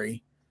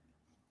February.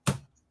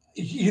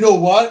 You know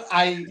what?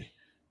 I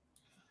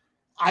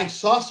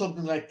saw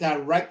something like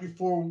that right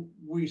before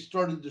we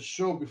started the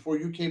show. Before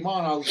you came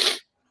on,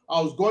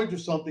 I was going through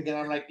something, and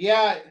I'm like,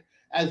 yeah,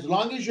 as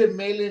long as your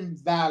mail-in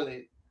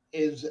ballot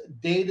is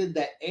dated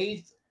the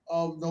 8th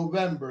of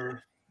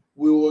November,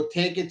 we will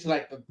take it to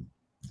like the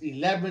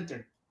 11th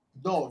or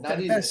no, not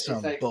even. That's It's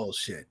some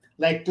bullshit.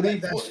 like three,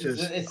 That's 4.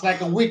 just It's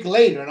like a week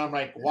later, and I'm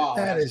like, wow,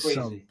 that that's is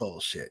some crazy.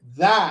 bullshit.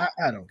 That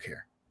I don't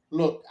care.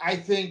 look, I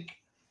think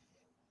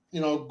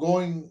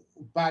going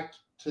back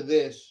to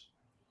this.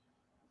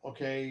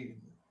 Okay,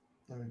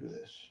 let me do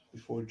this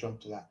before we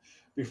jump to that.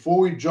 Before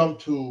we jump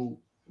to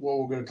what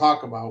we're going to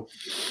talk about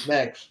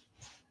next,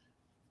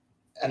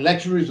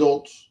 election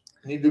results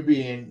need to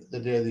be in the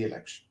day of the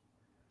election.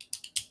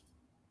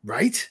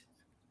 Right?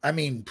 I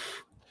mean,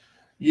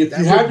 if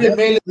you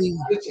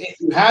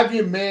have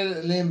your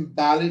mail-in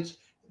ballots,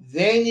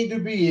 they need to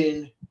be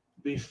in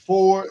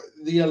before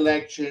the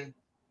election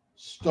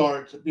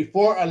starts,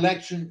 before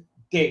election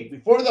day,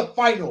 before the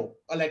final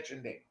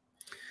election day.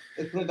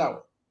 Let's put it that way.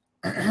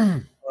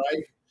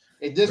 Right?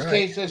 In this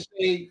case, let's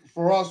say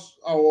for us,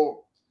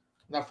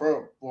 not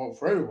for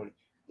everybody,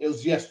 it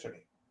was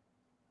yesterday.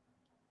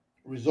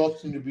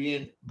 Results need to be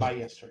in by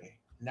yesterday,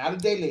 not a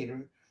day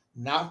later,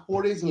 not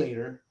 4 days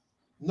later.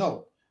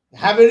 No,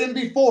 have it in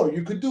before.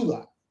 You could do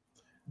that,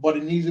 but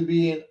it needs to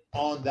be in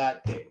on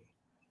that day.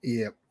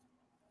 Yep.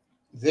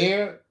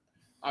 There,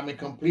 I'm in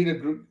complete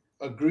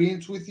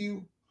agreement with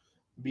you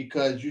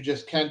because you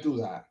just can't do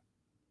that.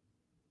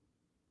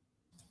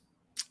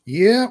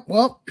 Yeah,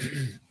 well,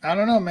 I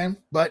don't know, man,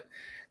 but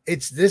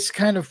it's this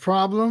kind of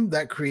problem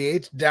that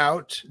creates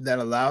doubt that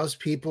allows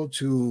people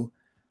to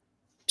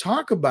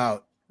talk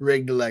about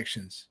rigged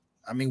elections.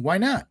 I mean, why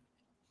not?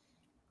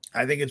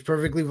 I think it's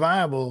perfectly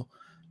viable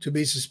to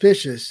be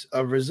suspicious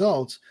of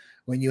results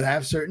when you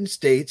have certain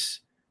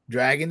states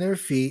dragging their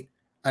feet,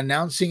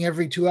 announcing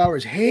every 2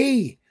 hours,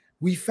 hey,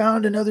 we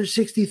found another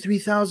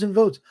 63,000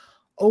 votes.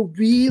 Oh,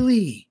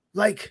 really?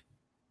 Like,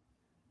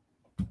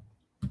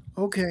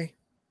 okay.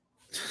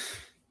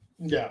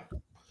 Yeah.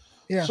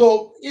 Yeah.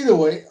 So either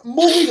way,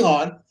 moving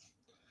on.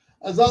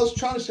 As I was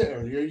trying to say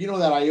earlier, you know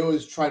that I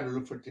always try to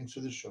look for things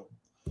for the show.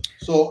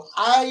 So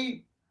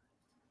I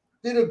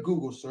did a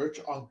Google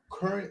search on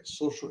current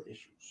social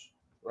issues,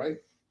 right?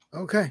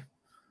 Okay.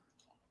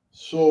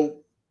 So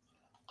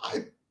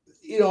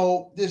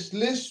this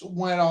list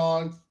went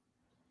on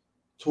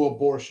to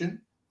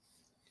abortion,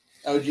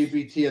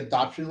 LGBT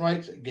adoption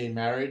rights, gay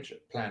marriage,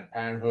 Planned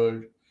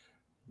Parenthood,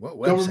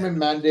 government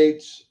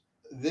mandates.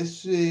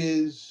 This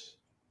is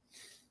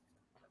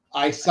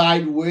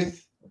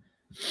isidewith.com.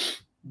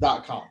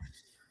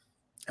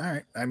 All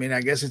right. I mean,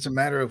 I guess it's a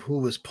matter of who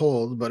was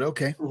polled, but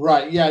okay.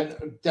 Right. Yeah,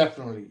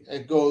 definitely.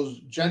 It goes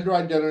gender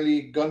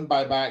identity, gun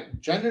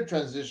buyback, gender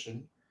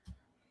transition,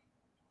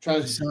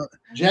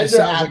 gender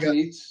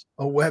athletes.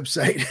 Like a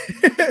website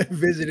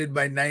visited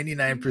by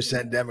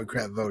 99%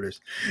 Democrat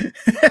voters.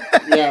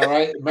 Yeah,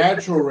 right.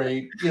 Marital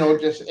rate.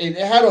 It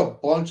had a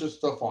bunch of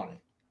stuff on it.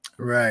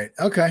 Right.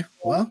 Okay.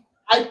 Well,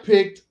 I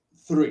picked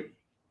 3.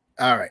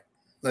 All right.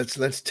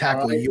 Let's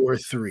tackle your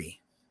 3.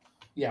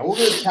 Yeah, we're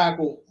going to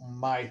tackle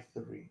my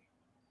 3.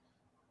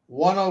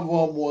 One of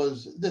them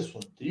was this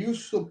one. Do you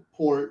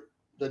support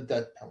the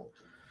death penalty?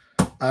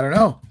 I don't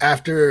know.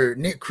 After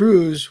Nick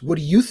Cruz, what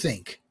do you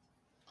think?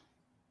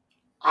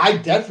 I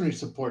definitely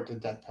support the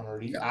death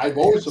penalty. I've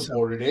always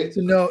supported it.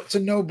 It's a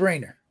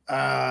no-brainer.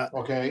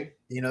 Okay.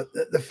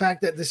 The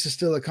fact that this is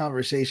still a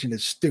conversation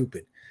is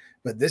stupid,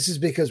 but this is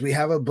because we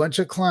have a bunch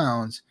of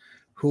clowns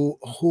who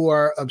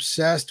are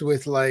obsessed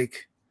with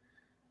like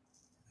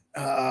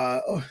I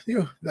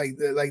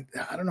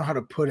don't know how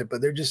to put it,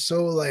 but they're just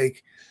so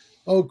like,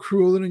 oh,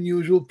 cruel and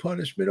unusual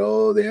punishment.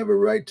 Oh, they have a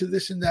right to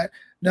this and that.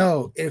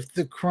 No, if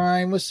the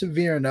crime was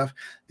severe enough,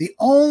 the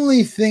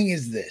only thing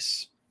is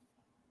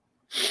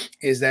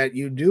that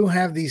you do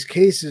have these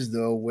cases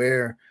though,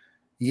 where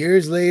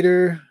years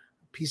later,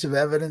 a piece of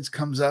evidence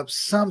comes up,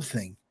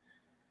 something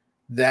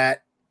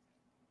that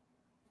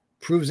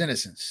proves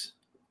innocence.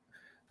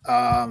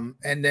 And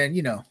then,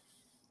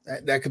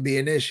 that could be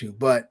an issue,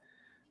 but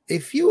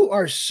if you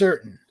are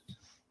certain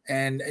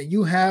and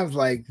you have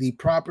like the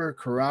proper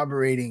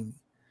corroborating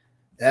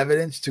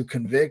evidence to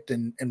convict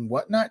and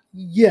whatnot,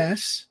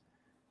 yes,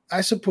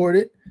 I support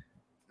it.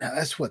 Now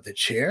that's what, the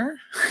chair?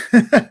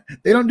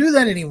 They don't do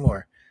that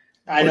anymore.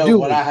 I know,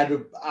 but I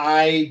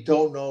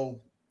don't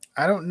know.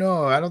 I don't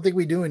know. I don't think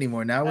we do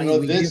anymore. Now we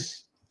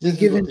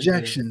give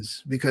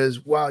injections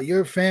because while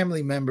your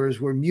family members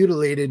were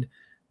mutilated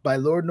by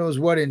Lord knows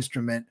what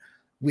instrument,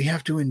 we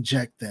have to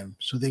inject them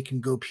so they can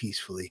go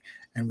peacefully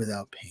and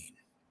without pain.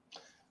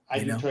 I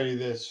can tell you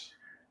this,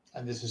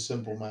 and this is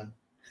simple, man.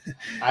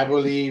 I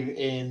believe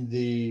in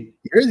the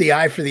You're the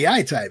eye for the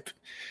eye type.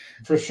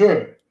 for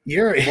sure.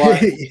 You're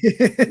But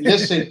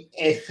listen,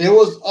 if it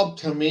was up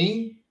to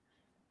me,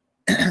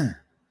 I'm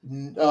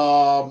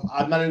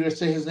not even gonna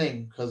say his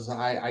name because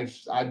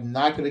I'm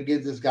not gonna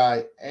give this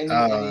guy any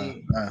I you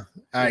get it.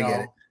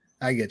 know.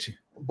 I get you.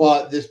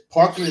 But this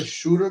Parkland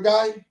shooter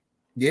guy,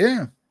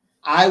 Yeah.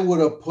 I would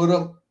have put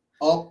him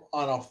up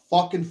on a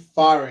fucking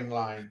firing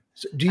line,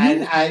 So do you?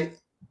 and I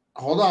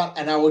hold on,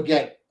 and I would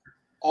get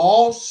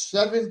all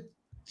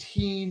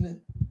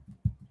 17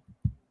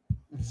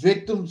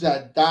 victims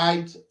that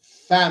died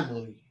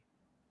family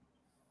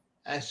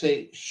and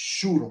say,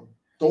 shoot them.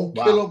 Don't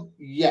kill them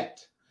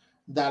yet.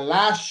 The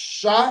last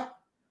shot,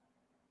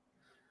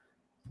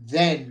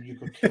 then you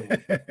could kill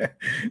them.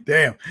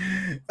 Damn.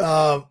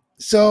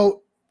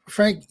 So,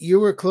 Frank, you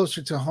were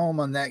closer to home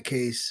on that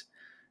case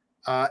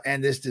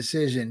and this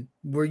decision.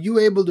 Were you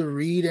able to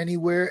read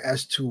anywhere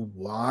as to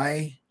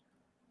why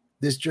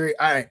this jury?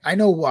 I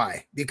know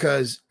why,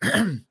 because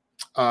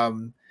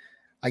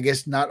I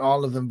guess not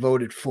all of them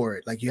voted for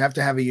it. Like, you have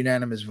to have a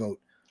unanimous vote.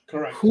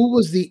 Correct. Who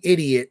was the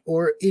idiot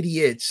or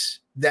idiots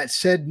that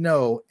said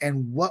no,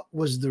 and what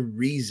was the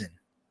reason?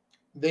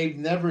 They've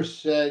never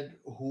said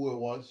who it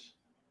was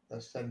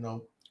that said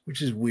no.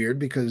 Which is weird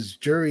because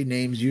jury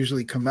names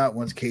usually come out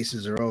once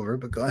cases are over,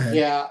 but go ahead.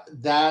 Yeah,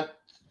 that's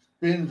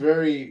been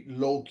very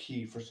low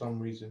key for some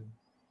reason.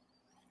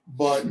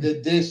 But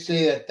they did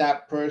say that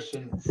that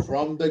person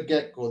from the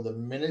get-go, the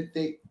minute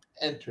they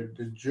entered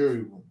the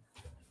jury room,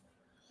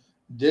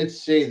 did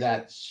say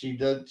that she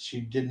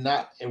did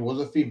not, it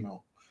was a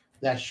female,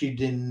 that she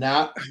did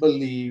not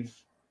believe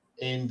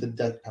in the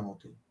death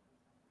penalty.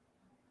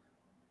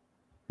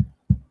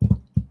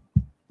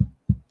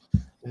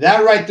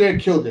 That right there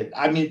killed it.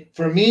 I mean,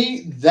 for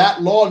me,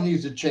 that law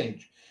needs to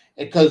change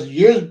because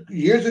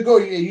years ago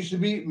it used to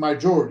be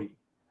majority,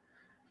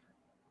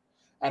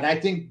 and I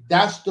think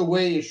that's the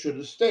way it should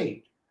have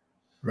stayed.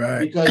 Right?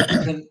 Because you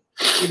can,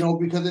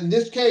 because in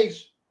this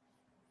case,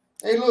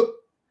 hey, look,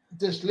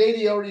 this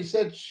lady already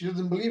said she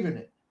doesn't believe in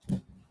it.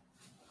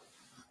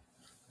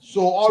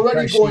 So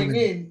already going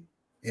in,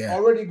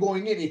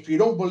 if you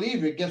don't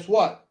believe it, guess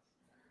what?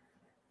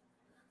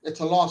 It's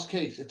a lost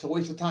case. It's a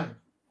waste of time.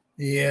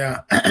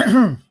 Yeah.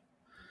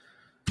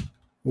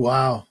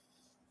 Wow.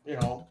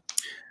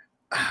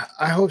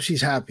 I hope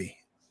she's happy.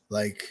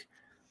 Like,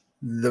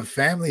 the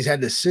families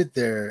had to sit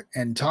there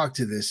and talk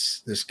to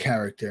this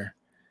character,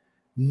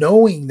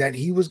 knowing that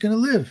he was going to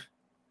live.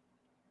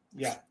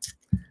 Yeah.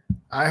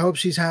 I hope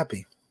she's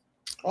happy.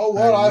 Oh,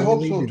 well, I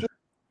hope so too.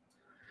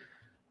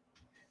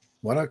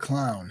 What a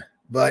clown.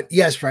 But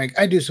yes, Frank,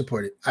 I do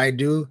support it. I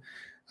do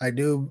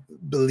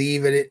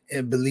believe in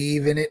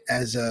it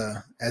as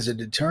a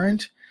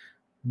deterrent.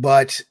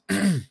 But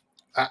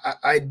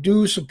I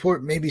do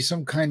support maybe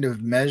some kind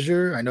of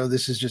measure. I know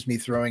this is just me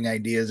throwing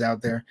ideas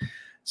out there.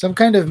 Some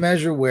kind of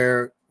measure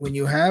where when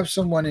you have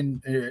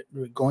someone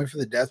going for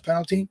the death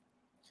penalty,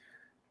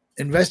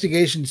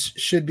 investigations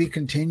should be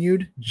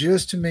continued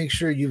just to make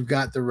sure you've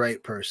got the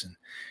right person.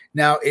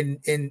 Now,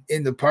 in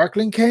the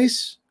Parkland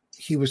case,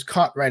 he was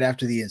caught right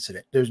after the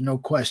incident. There's no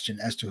question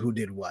as to who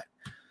did what.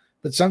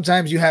 But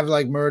sometimes you have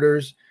like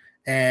murders,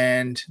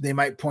 and they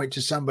might point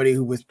to somebody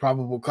who with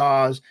probable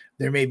cause.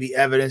 There may be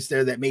evidence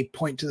there that may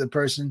point to the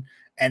person,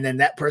 and then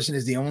that person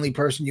is the only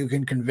person you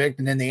can convict,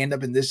 and then they end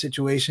up in this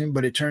situation,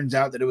 but it turns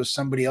out that it was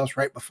somebody else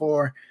right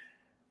before.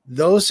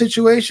 Those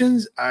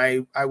situations,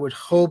 I would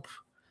hope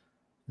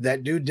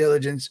that due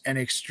diligence and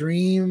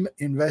extreme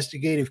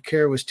investigative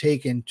care was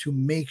taken to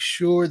make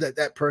sure that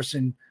that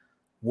person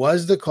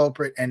was the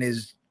culprit and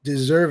is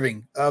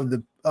deserving of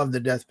the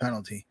death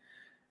penalty.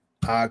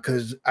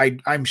 Because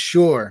I'm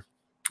sure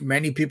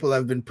many people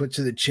have been put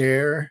to the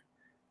chair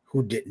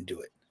who didn't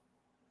do it.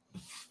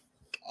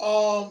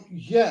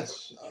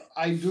 Yes,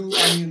 I do.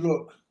 I mean,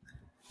 look,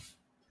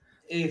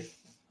 if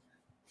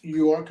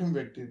you are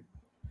convicted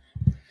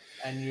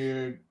and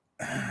you're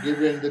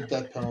given the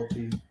death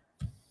penalty,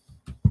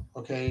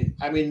 okay,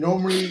 I mean,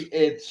 normally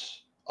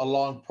it's a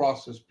long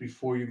process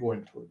before you go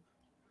into it.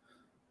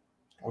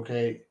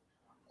 Okay.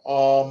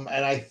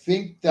 And I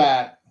think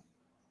that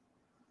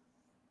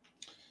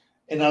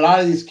in a lot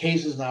of these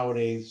cases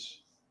nowadays,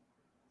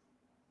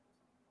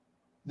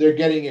 they're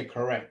getting it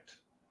correct.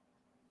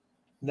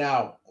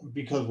 Now,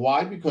 because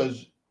why?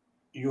 Because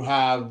you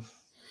have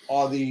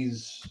all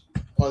these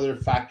other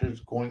factors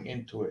going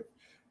into it.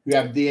 You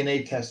have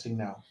DNA testing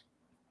now.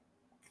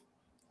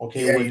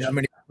 Okay. Yeah, you know how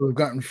many people have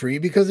gotten free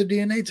because of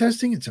DNA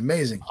testing? It's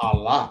amazing. A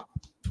lot.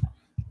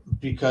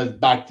 Because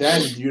back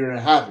then you didn't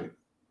have it.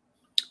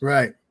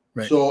 Right.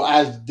 So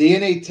as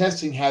DNA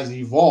testing has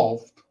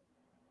evolved,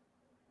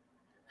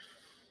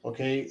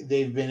 okay,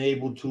 they've been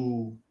able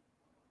to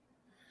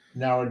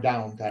narrow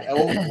down that,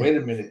 oh, wait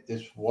a minute,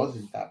 this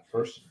wasn't that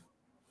person.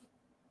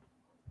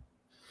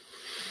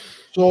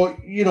 So,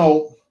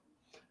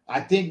 I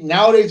think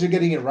nowadays they're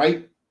getting it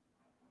right.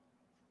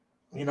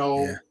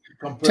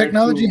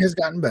 Technology has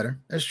gotten better.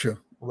 That's true.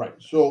 Right.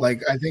 So, I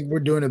think we're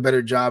doing a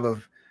better job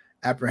of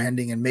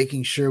apprehending and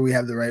making sure we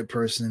have the right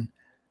person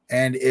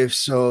And if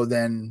so,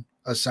 then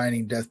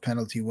assigning death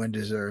penalty when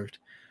deserved.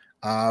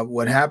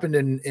 What happened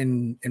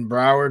in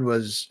Broward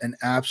was an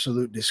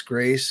absolute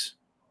disgrace.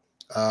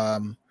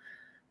 What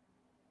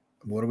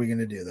are we going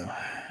to do, though?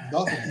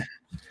 Nothing.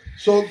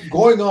 So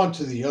going on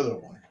to the other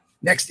one.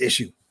 Next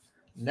issue.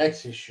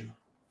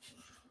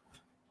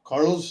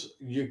 Carlos,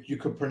 you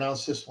could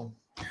pronounce this one.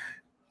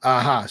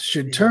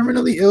 Should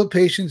terminally ill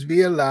patients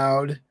be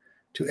allowed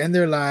to end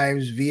their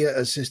lives via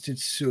assisted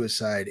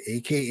suicide,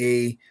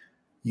 aka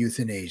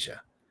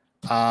euthanasia?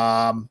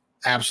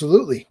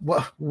 Absolutely.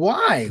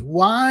 Why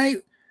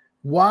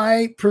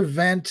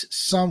prevent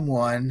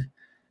someone?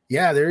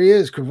 Yeah, there he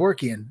is,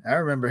 Kevorkian. I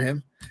remember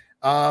him.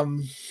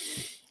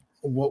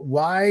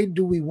 Why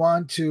do we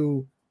want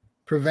to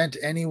prevent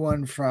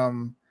anyone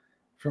from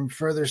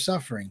further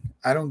suffering?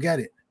 I don't get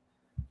it.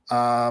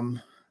 I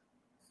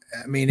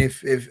mean,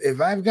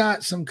 if I've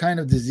got some kind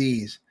of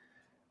disease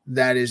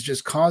that is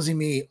just causing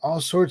me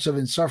all sorts of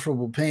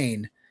insufferable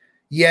pain,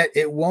 yet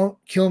it won't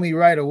kill me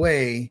right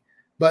away,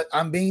 but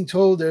I'm being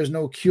told there's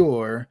no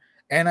cure,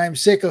 and I'm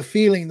sick of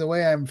feeling the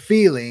way I'm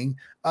feeling,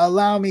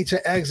 allow me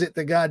to exit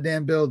the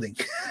goddamn building.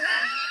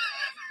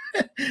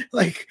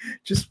 Like,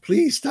 just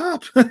please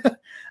stop.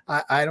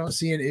 I don't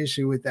see an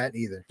issue with that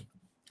either.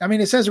 I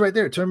mean, it says right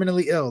there,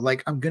 terminally ill,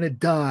 like I'm going to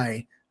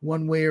die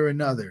one way or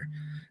another.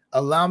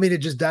 Allow me to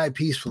just die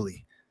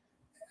peacefully.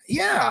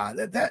 Yeah,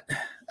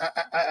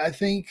 I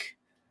think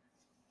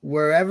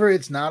wherever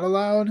it's not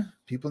allowed,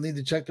 people need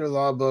to check their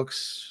law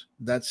books.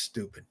 That's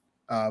stupid.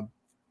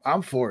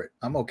 I'm for it.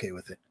 I'm okay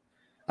with it.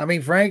 I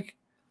mean, Frank,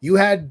 you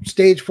had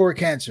stage 4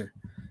 cancer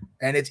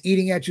and it's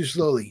eating at you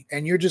slowly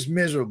and you're just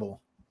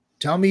miserable.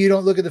 Tell me you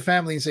don't look at the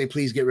family and say,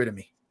 please get rid of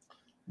me.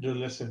 Dude,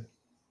 listen.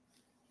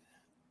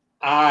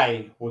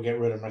 I will get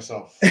rid of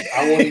myself.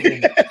 I won't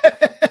even,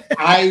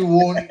 I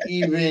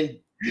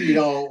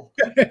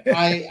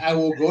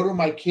will go to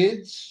my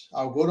kids.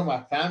 I'll go to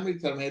my family,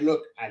 tell them, hey,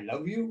 look, I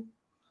love you,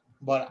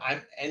 but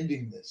I'm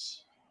ending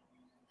this.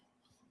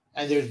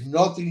 And there's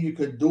nothing you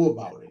could do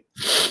about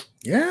it.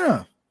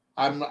 Yeah.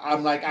 I'm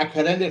like, I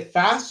could end it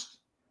fast.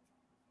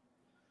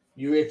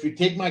 If you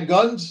take my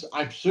guns,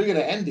 I'm still gonna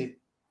end it.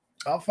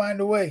 I'll find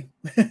a way.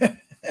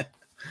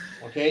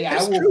 Okay,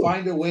 I will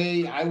find a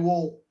way. I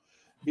won't,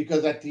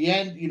 because at the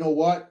end, you know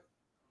what?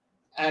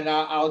 And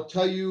I'll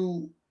tell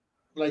you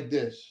like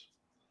this.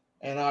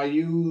 And I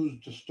use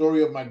the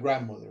story of my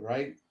grandmother,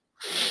 right?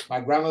 My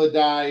grandmother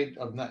died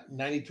of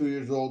 92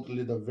 years old,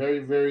 lived a very,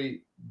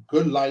 very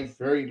good life,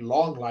 very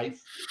long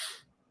life.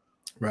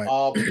 Right.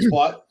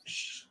 But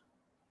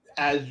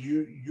as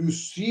you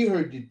see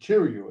her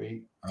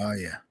deteriorate, oh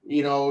yeah,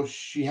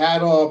 she had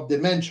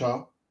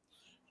dementia,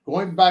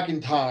 going back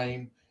in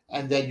time,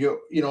 and then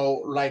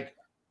like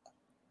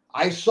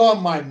I saw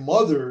my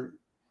mother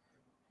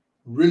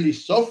really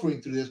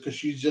suffering through this because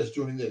she's just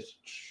doing this.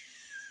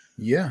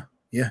 Yeah.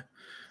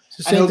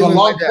 And it was a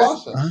long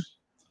process. Uh-huh.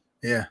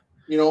 Yeah.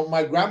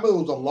 My grandmother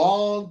was a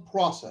long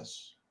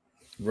process.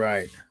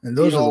 Right. And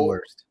those are the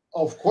worst.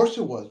 Of course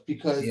it was,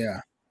 because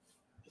yeah.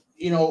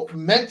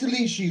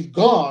 Mentally she's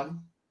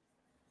gone.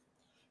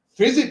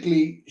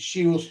 Physically,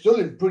 she was still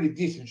in pretty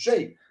decent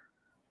shape.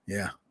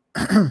 Yeah.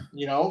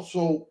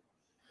 So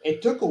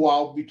it took a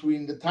while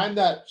between the time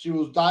that she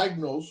was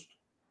diagnosed,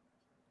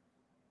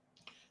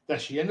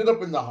 that she ended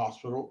up in the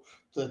hospital,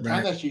 to the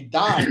time that she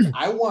died.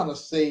 I want to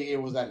say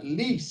it was at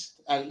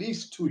least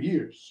 2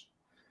 years.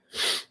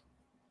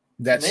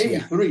 That's maybe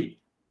 3.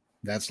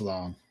 That's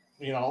long.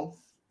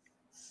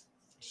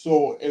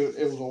 So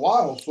it was a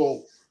while.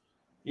 So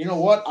you know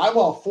what? I'm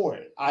all for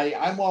it.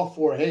 I'm all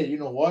for, hey, you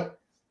know what?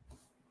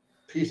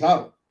 Peace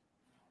out.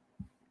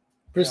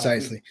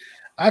 Precisely.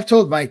 I've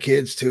told my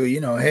kids too,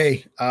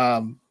 hey,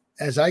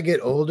 as I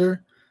get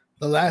older,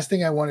 the last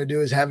thing I want to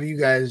do is have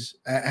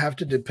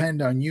to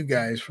depend on you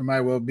guys for my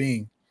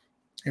well-being.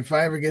 If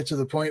I ever get to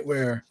the point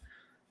where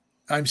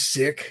I'm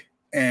sick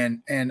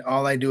and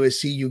all I do is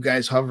see you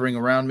guys hovering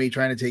around me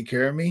trying to take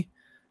care of me,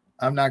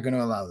 I'm not going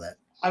to allow that.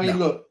 I mean,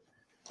 look,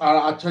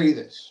 I'll tell you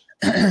this.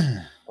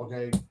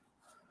 Okay.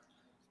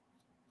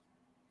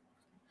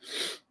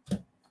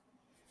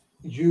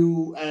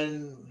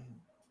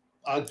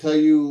 I'll tell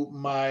you,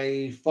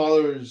 my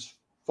father's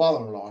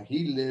father-in-law,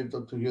 he lived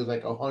until he was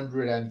like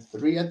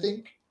 103, I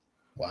think.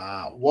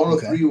 Wow.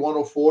 103, okay.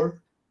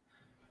 104.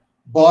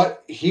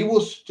 But he will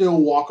still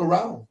walk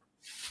around.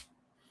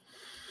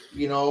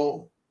 He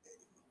will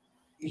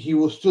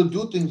still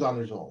do things on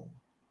his own.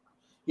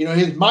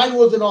 His mind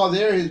wasn't all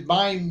there. His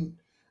mind,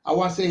 I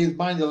want to say his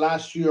mind the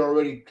last year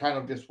already kind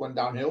of just went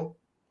downhill.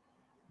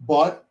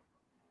 But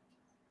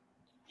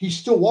he's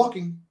still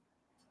walking.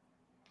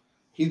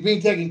 He's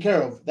being taken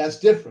care of. That's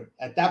different.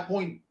 At that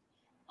point,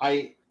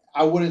 I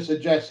wouldn't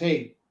suggest,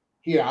 hey,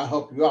 here, I'll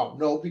help you out.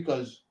 No,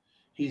 because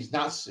he's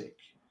not sick.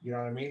 You know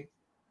what I mean?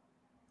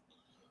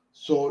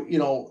 So,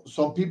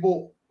 some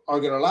people are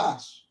going to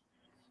last.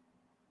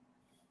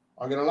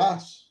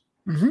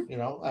 Mm-hmm.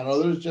 And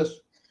others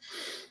just,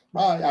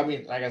 I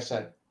mean, like I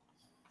said,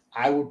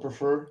 I would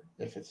prefer,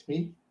 if it's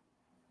me.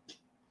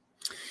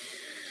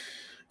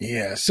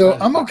 Yeah, so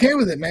I'm okay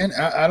with it, man.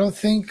 I don't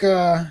think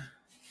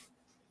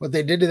what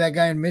they did to that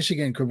guy in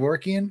Michigan,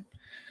 Kevorkian,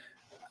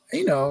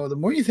 the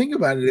more you think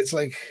about it, it's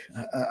like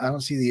I don't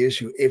see the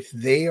issue. If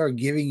they are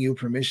giving you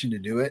permission to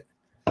do it,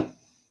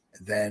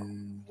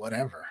 then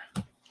whatever.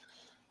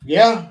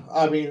 Yeah,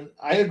 I mean,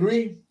 I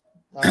agree.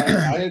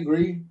 I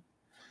agree.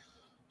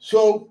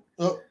 So,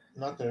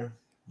 not there.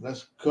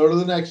 Let's go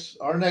to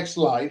our next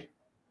slide.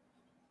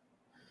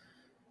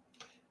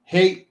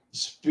 Hate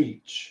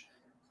speech.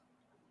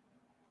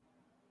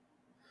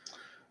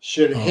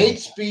 Should hate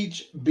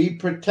speech be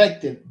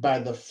protected by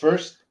the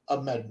First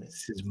Amendment?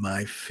 This is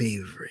my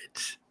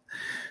favorite.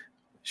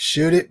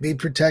 Should it be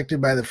protected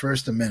by the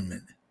First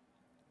Amendment?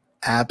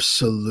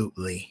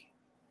 Absolutely.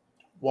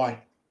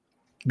 Why?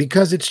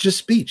 Because it's just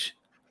speech.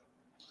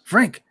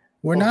 Frank,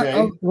 we're not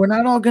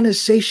all going to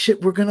say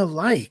shit we're going to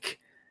like.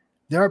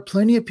 There are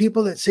plenty of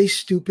people that say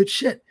stupid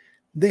shit.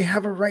 They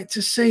have a right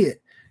to say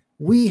it.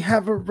 We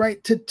have a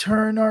right to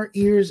turn our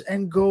ears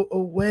and go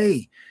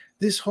away.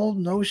 This whole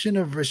notion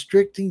of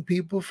restricting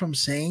people from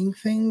saying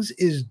things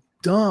is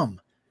dumb.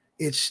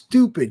 It's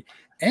stupid.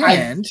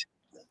 And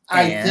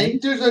I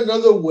think there's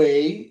another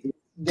way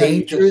that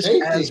you can say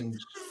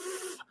things.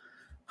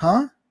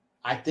 Huh?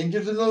 I think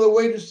there's another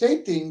way to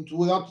say things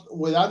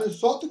without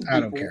insulting people. I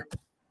don't care.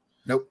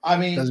 Nope. I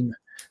mean,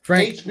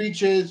 hate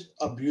speech is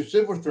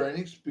abusive or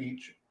threatening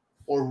speech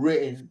or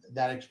written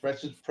that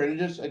expresses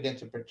prejudice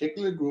against a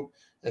particular group,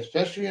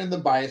 especially on the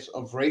bias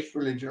of race,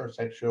 religion, or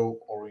sexual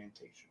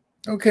orientation.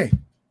 Okay.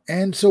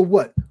 And so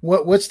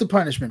what's the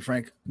punishment,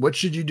 Frank? What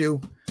should you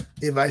do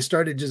if I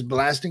started just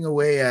blasting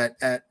away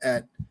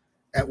at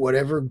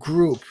whatever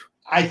group?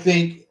 I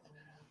think,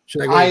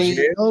 should I go to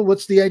jail?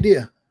 What's the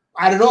idea?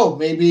 I don't know.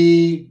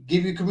 Maybe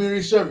give you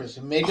community service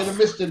and make it a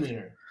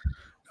misdemeanor.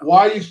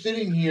 Why are you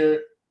sitting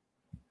here,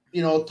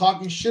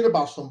 talking shit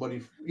about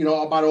somebody,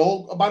 about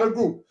a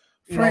group?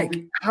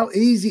 Frank, how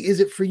easy is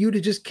it for you to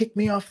just kick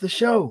me off the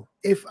show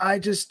if I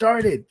just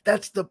started?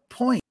 That's the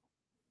point.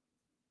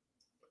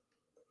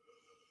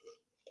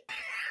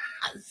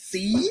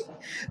 See?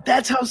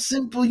 That's how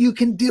simple you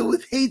can deal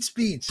with hate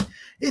speech.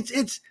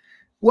 It's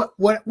what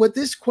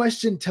this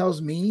question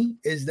tells me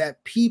is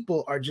that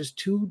people are just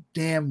too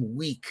damn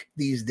weak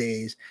these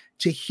days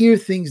to hear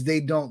things they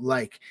don't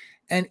like.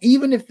 And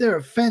even if they're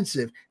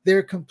offensive,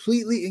 they're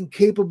completely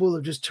incapable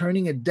of just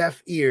turning a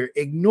deaf ear,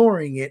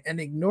 ignoring it,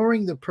 and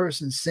ignoring the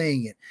person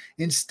saying it.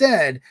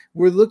 Instead,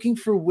 we're looking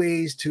for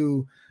ways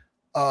to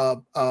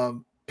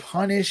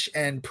punish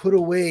and put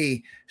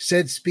away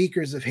said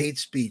speakers of hate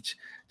speech.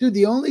 Dude,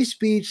 the only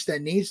speech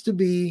that needs to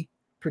be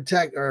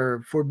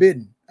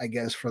forbidden, I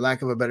guess, for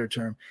lack of a better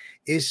term,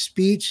 is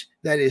speech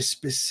that is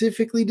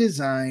specifically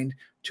designed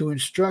to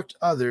instruct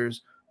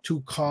others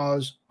to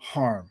cause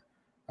harm.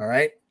 All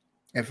right.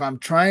 If I'm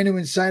trying to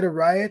incite a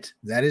riot,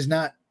 that is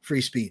not free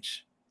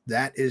speech.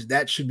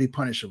 That should be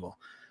punishable.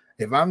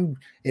 If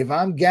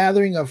I'm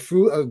gathering a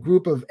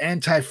group of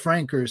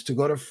anti-Frankers to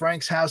go to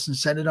Frank's house and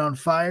set it on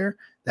fire,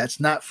 that's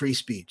not free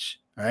speech.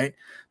 All right.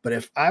 But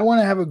if I want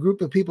to have a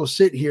group of people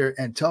sit here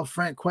and tell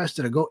Frank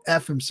Cuesta to go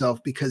F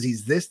himself because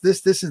he's this,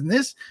 and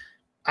this,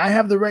 I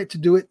have the right to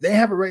do it. They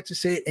have a right to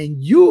say it.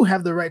 And you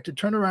have the right to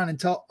turn around and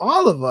tell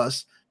all of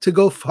us to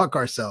go fuck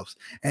ourselves.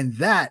 And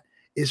that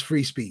is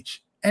free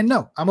speech. And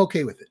no, I'm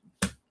okay with it.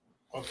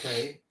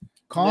 Okay.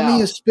 Call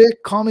me a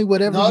spick. Call me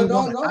whatever you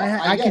want. No,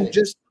 I can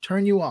just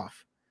turn you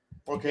off.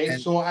 Okay.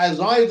 So as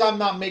long as I'm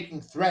not making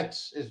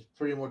threats is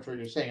pretty much what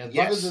you're saying. As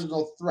long as there's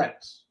no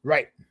threats.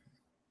 Right.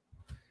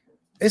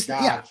 It's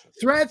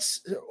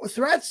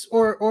threats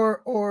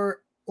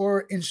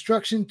or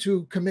instruction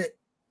to commit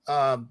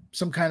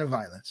some kind of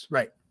violence.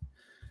 Right.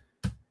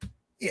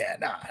 Yeah,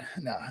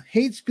 nah.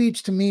 Hate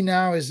speech to me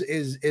now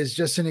is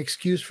just an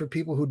excuse for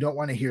people who don't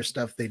want to hear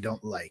stuff they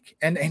don't like.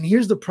 And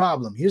here's the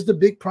problem. Here's the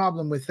big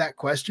problem with that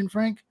question,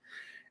 Frank,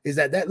 is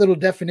that little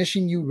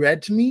definition you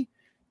read to me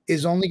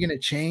is only going to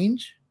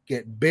change,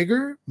 get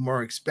bigger,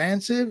 more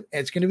expansive. And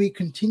it's going to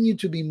continue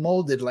to be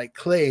molded like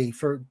clay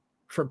for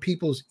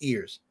people's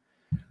ears.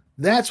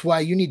 That's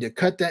why you need to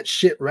cut that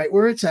shit right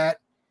where it's at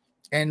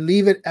and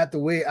leave it at the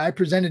way I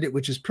presented it,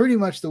 which is pretty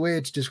much the way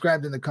it's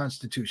described in the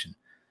Constitution.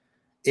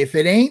 If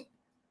it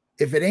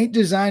ain't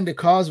designed to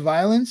cause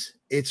violence,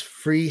 it's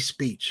free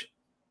speech.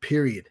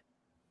 Period.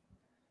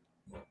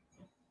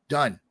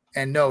 Done.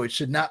 And no, it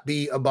should not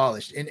be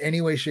abolished in any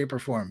way, shape, or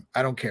form.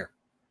 I don't care.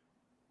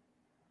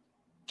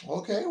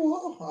 Okay,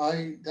 well,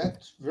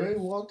 that's very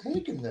well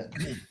taken then.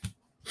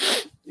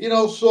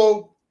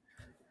 So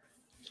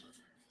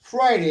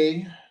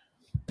Friday,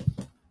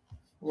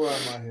 where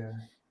am I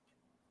here?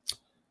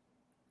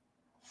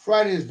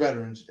 Friday is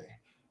Veterans Day.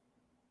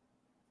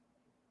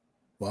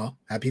 Well,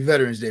 happy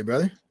Veterans Day,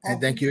 brother. And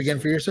thank you again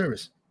for your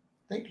service.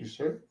 Thank you,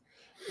 sir.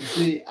 You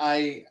see,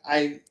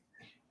 I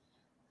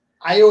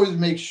always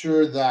make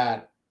sure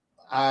that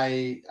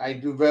I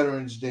do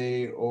Veterans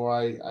Day or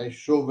I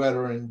show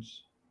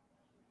veterans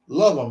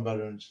love on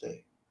Veterans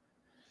Day.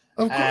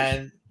 Of course.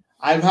 And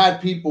I've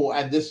had people,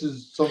 and this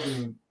is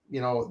something,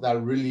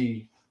 that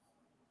really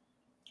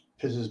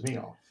pisses me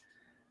off.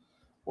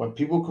 when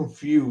people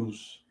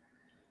confuse,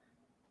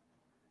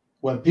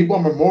 when people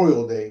on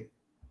Memorial Day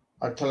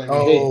are telling me,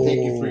 hey,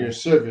 thank you for your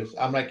service.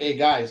 I'm like, hey,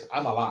 guys,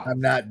 I'm alive.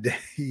 I'm not dead.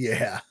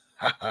 Yeah.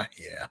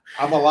 Yeah.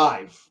 I'm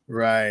alive.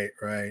 Right.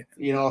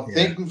 You know, Yeah.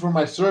 thank you for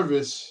my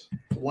service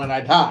when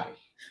I die.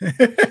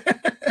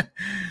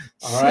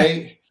 All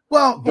right.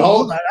 Well,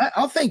 hold on.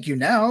 I'll thank you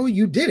now.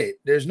 You did it.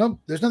 There's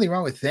nothing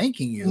wrong with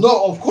thanking you.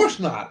 No, of course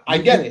not. I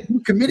get it. You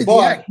committed the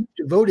act. You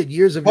devoted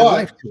years of your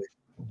life to it.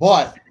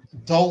 But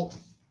don't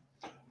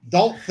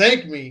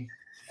thank me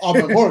on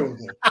Memorial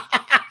Day.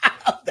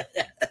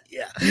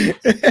 Yeah.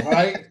 All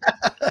right?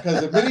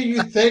 Because the minute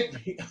you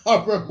thank me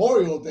on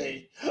Memorial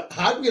Day,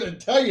 I'm going to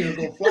tell you to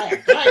go fly a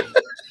kite.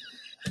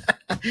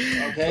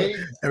 Okay?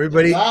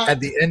 Everybody,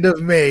 at the end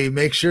of May,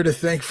 make sure to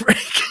thank Frank.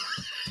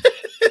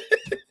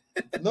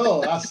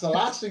 No, that's the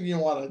last thing you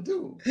want to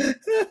do.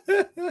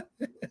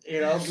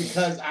 You know,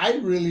 because I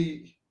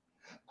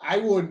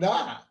would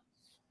not,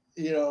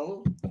 you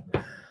know,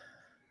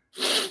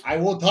 I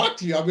won't talk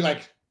to you. I'll be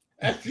like,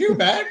 F you,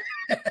 man.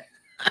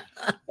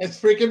 It's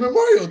freaking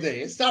Memorial Day.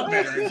 It's not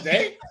Veterans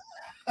Day.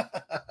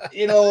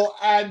 You know,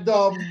 and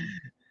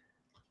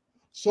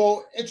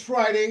so it's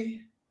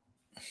Friday.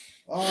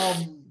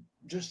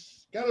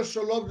 Just gotta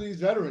show love to these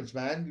veterans,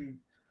 man. You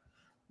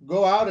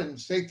go out and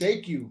say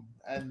thank you.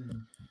 And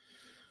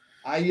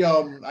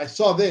I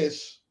saw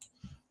this: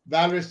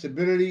 valor,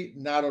 stability,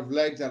 not of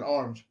legs and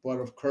arms, but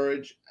of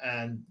courage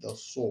and the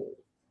soul.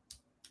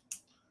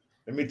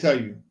 Let me tell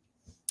you,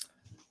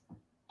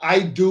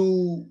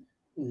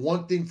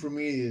 one thing for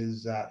me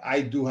is that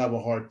I do have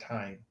a hard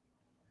time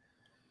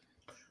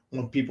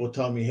when people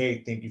tell me,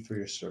 hey, thank you for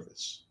your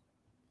service.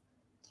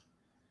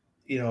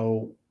 You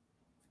know,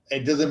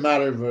 it doesn't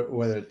matter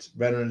whether it's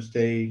Veterans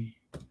Day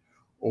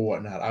or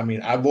whatnot. I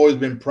mean, I've always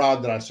been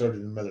proud that I served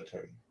in the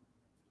military.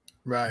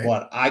 Right.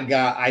 But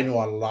I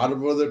know a lot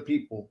of other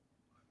people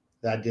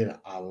that did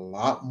a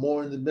lot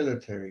more in the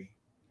military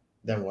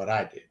than what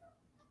I did.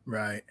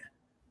 Right.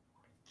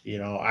 You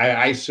know,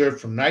 I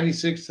served from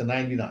 96 to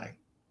 99.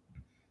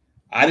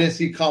 I didn't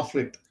see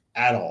conflict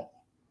at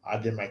all. I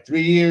did my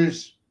 3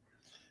 years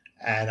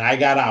and I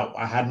got out.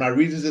 I had my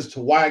reasons as to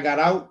why I got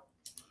out.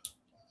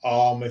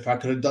 If I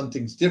could have done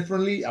things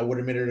differently, I would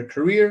have made it a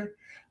career.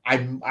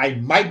 I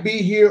might be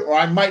here or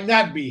I might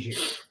not be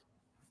here.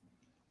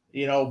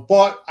 You know,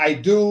 but I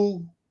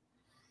do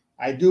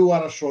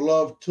want to show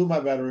love to my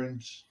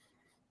veterans.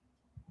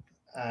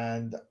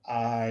 And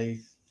I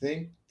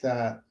think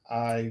that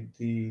I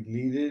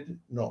deleted.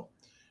 No,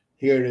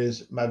 here it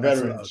is. My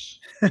veterans.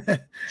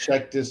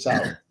 Check this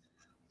out.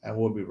 And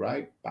we'll be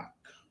right back.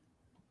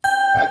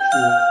 Back to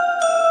you.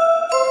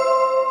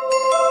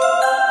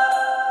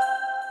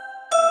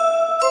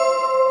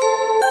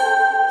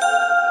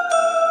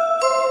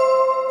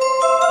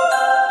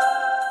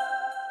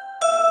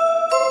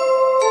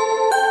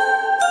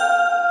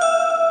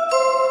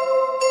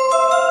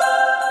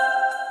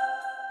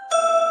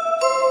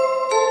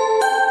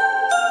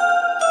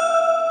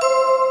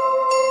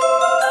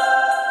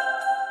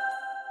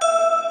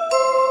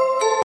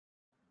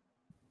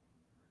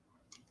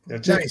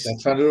 That's nice.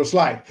 That's how it'll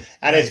slide.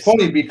 And nice. It's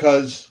funny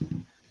because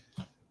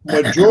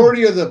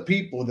majority of the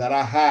people that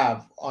I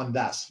have on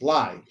that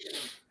slide,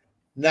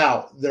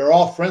 now they're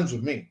all friends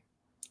with me.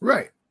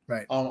 Right.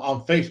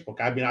 On Facebook.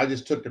 I mean, I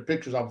just took the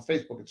pictures off of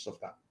Facebook and stuff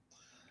now.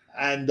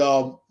 And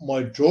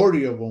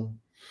majority of them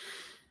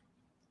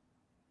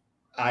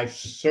I've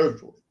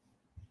served with.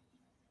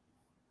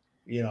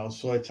 You know,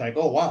 so it's like,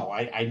 oh wow,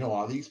 I know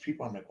all these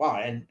people. I'm like,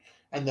 wow.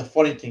 And the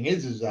funny thing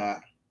is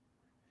that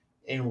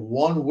in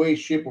one way,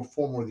 shape, or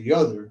form or the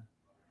other,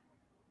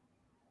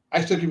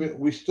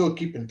 we still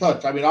keep in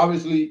touch. I mean,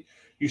 obviously,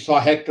 you saw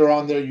Hector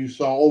on there, you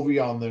saw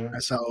Ovi on there. I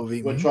saw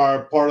Ovi, which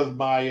are part of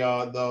my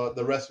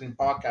the wrestling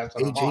podcast.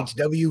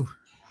 HHW.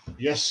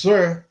 Yes,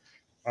 sir.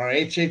 Our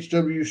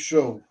HHW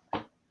show.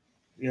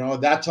 You know,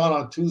 that's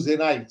on Tuesday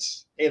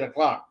nights,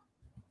 8:00.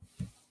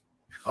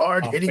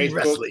 Hard hitting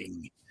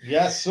wrestling.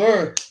 Yes,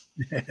 sir.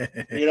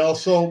 You know,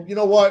 so you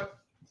know what?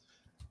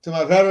 To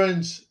my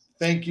veterans,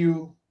 thank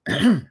you.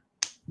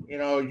 You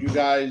know, you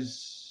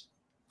guys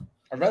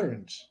are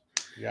veterans.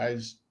 You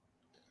guys,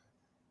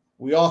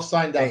 we all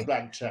signed that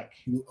blank check.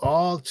 You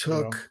all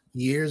took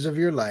years of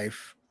your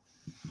life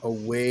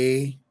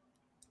away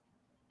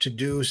to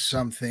do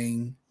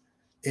something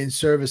in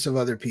service of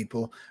other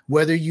people,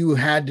 whether you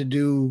had to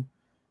do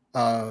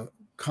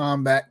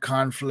combat,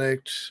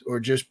 conflict, or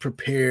just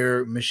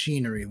prepare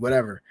machinery,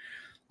 whatever.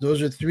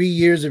 Those are 3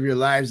 years of your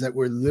lives that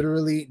were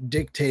literally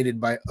dictated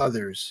by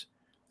others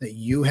that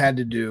you had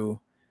to do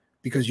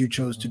because you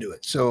chose to do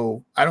it.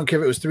 So I don't care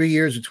if it was 3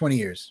 years or 20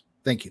 years.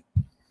 Thank you.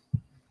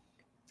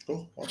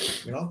 Cool.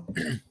 You know,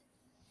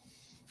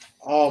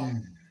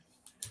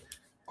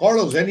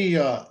 Carlos, any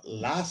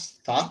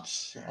last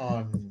thoughts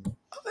on?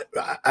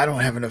 I don't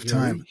have enough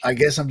time. I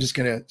guess I'm just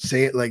gonna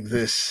say it like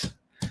this.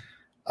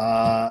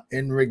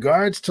 In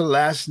regards to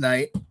last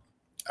night,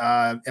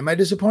 am I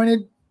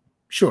disappointed?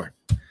 Sure.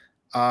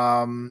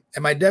 Am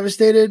I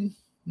devastated?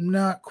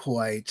 Not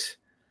quite.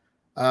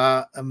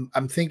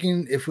 I'm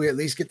thinking if we at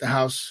least get the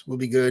House, we'll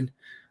be good.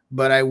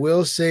 But I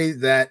will say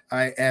that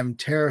I am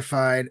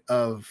terrified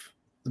of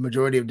the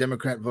majority of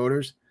Democrat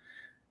voters.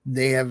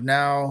 They have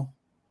now,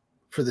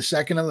 for the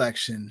second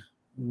election,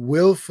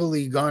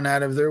 willfully gone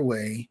out of their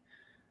way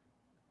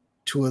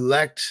to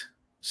elect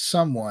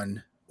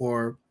someone,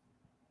 or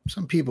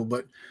some people,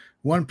 but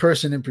one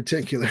person in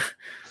particular,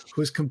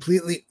 who is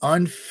completely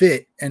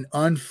unfit and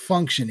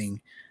unfunctioning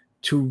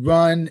to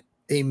run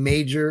a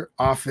major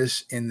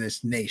office in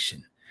this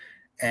nation.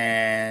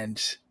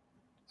 And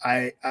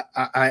I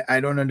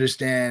don't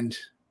understand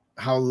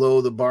how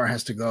low the bar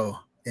has to go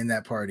in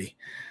that party.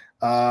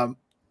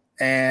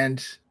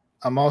 And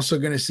I'm also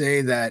going to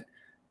say that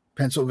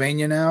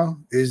Pennsylvania now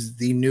is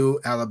the new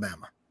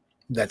Alabama.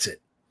 That's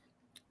it.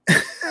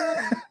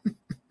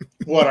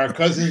 What, our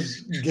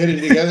cousins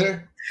getting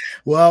together?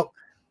 Well,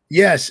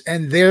 yes,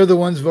 and they're the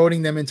ones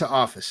voting them into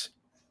office.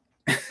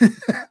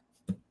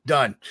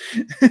 Done.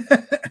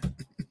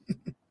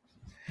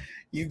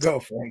 You go,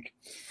 Frank.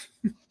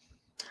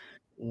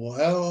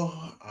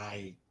 Well,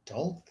 I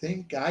don't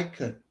think I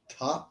could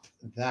top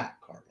that,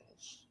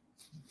 Carlos.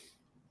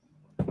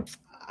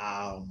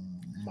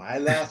 My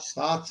last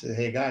thoughts is,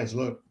 hey guys,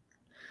 look.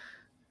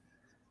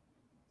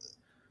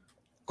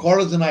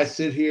 Carlos and I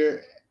sit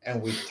here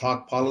and we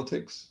talk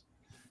politics.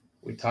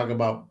 We talk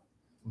about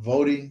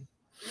voting,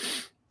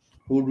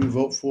 who do we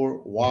vote for,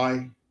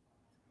 why,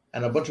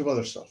 and a bunch of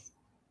other stuff.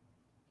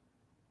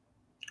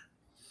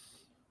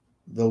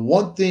 The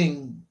one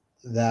thing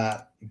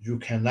that you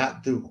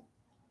cannot do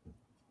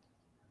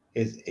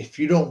is, if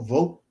you don't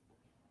vote,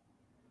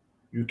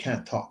 you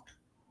can't talk.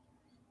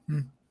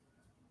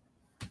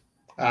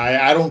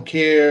 I don't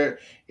care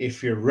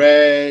if you're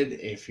red,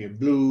 if you're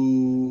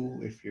blue,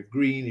 if you're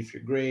green, if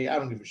you're gray. I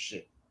don't give a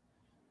shit.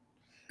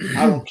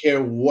 I don't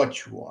care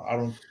what you are. I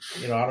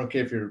don't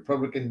care if you're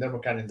Republican,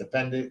 Democrat,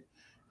 Independent,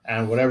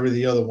 and whatever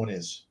the other one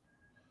is.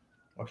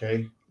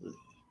 Okay.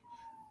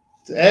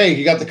 Hey,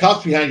 you got the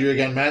cops behind you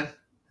again, man.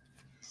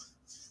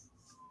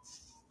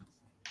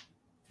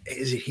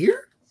 Is it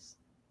here?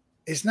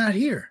 It's not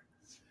here.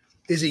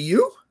 Is it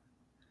you?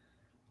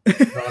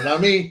 No,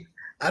 not me.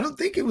 I don't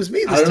think it was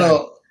me I don't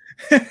know.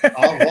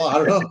 Well, I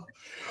don't know.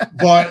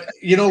 But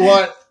you know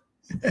what?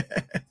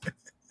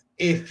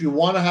 If you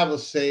want to have a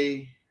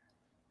say,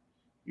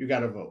 you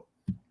got to vote.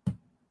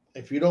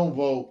 If you don't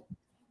vote,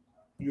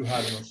 you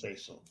have no say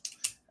so.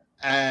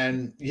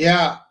 And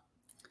yeah,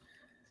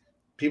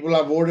 people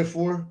I voted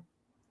for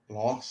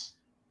lost.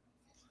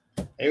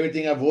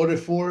 Everything I voted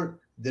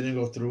for didn't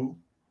go through.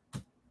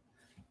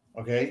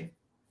 Okay.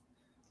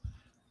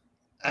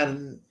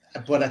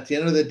 But at the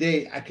end of the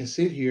day, I can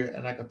sit here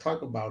and I can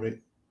talk about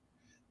it,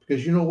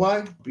 because you know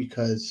why?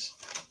 Because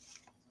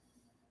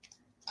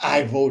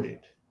I voted.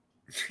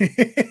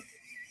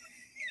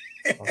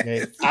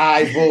 Okay,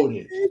 I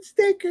voted. It's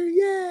sticker,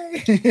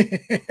 yay!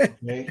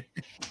 Okay,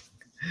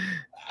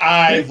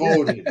 I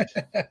voted.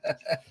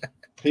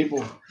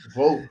 People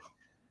vote.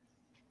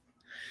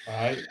 All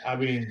right. I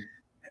mean,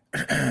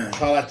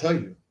 that's all I tell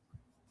you.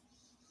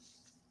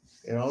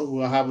 You know,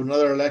 we'll have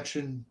another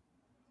election.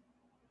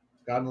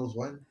 God knows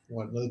when.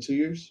 What, another 2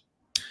 years?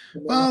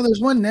 Well,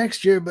 there's one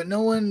next year, but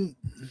nothing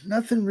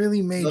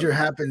really major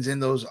happens in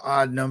those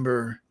odd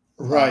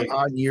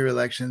year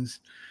elections.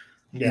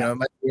 Yeah. You know, it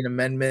might be an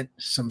amendment,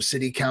 some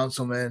city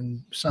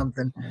councilman,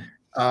 something.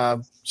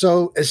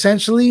 So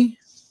essentially,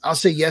 I'll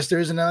say yes, there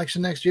is an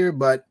election next year,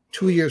 but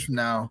 2 years from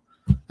now,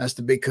 that's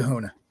the big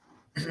kahuna.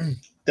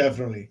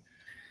 Definitely.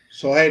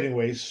 So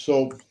anyways,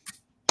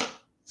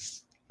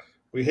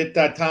 we hit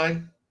that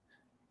time.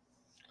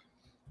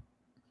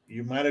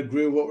 You might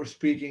agree with what we're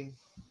speaking.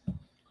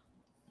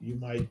 You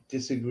might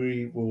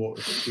disagree with what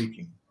we're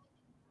speaking.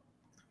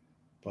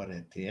 But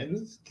at the end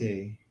of the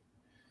day,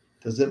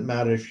 doesn't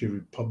matter if you're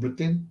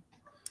Republican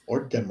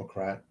or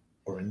Democrat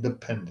or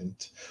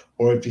Independent,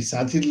 or if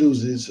DeSantis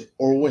loses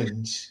or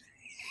wins.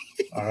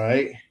 All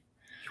right?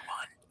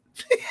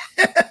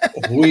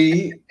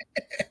 We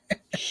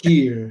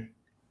here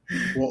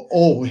will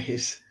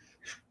always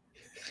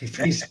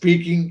be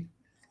speaking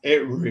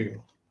it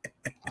real.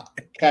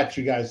 Catch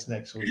you guys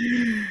next week.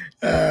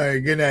 All right,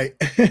 good night.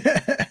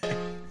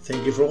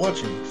 Thank you for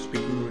watching.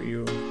 Speaking with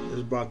You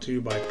is brought to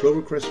you by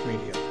Clovercrest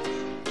Media.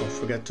 Don't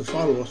forget to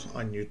follow us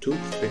on YouTube,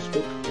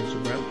 Facebook,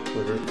 Instagram,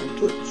 Twitter, and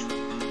Twitch.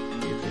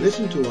 You can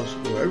listen to us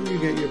wherever you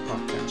get your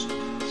podcast.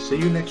 See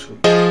you next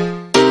week.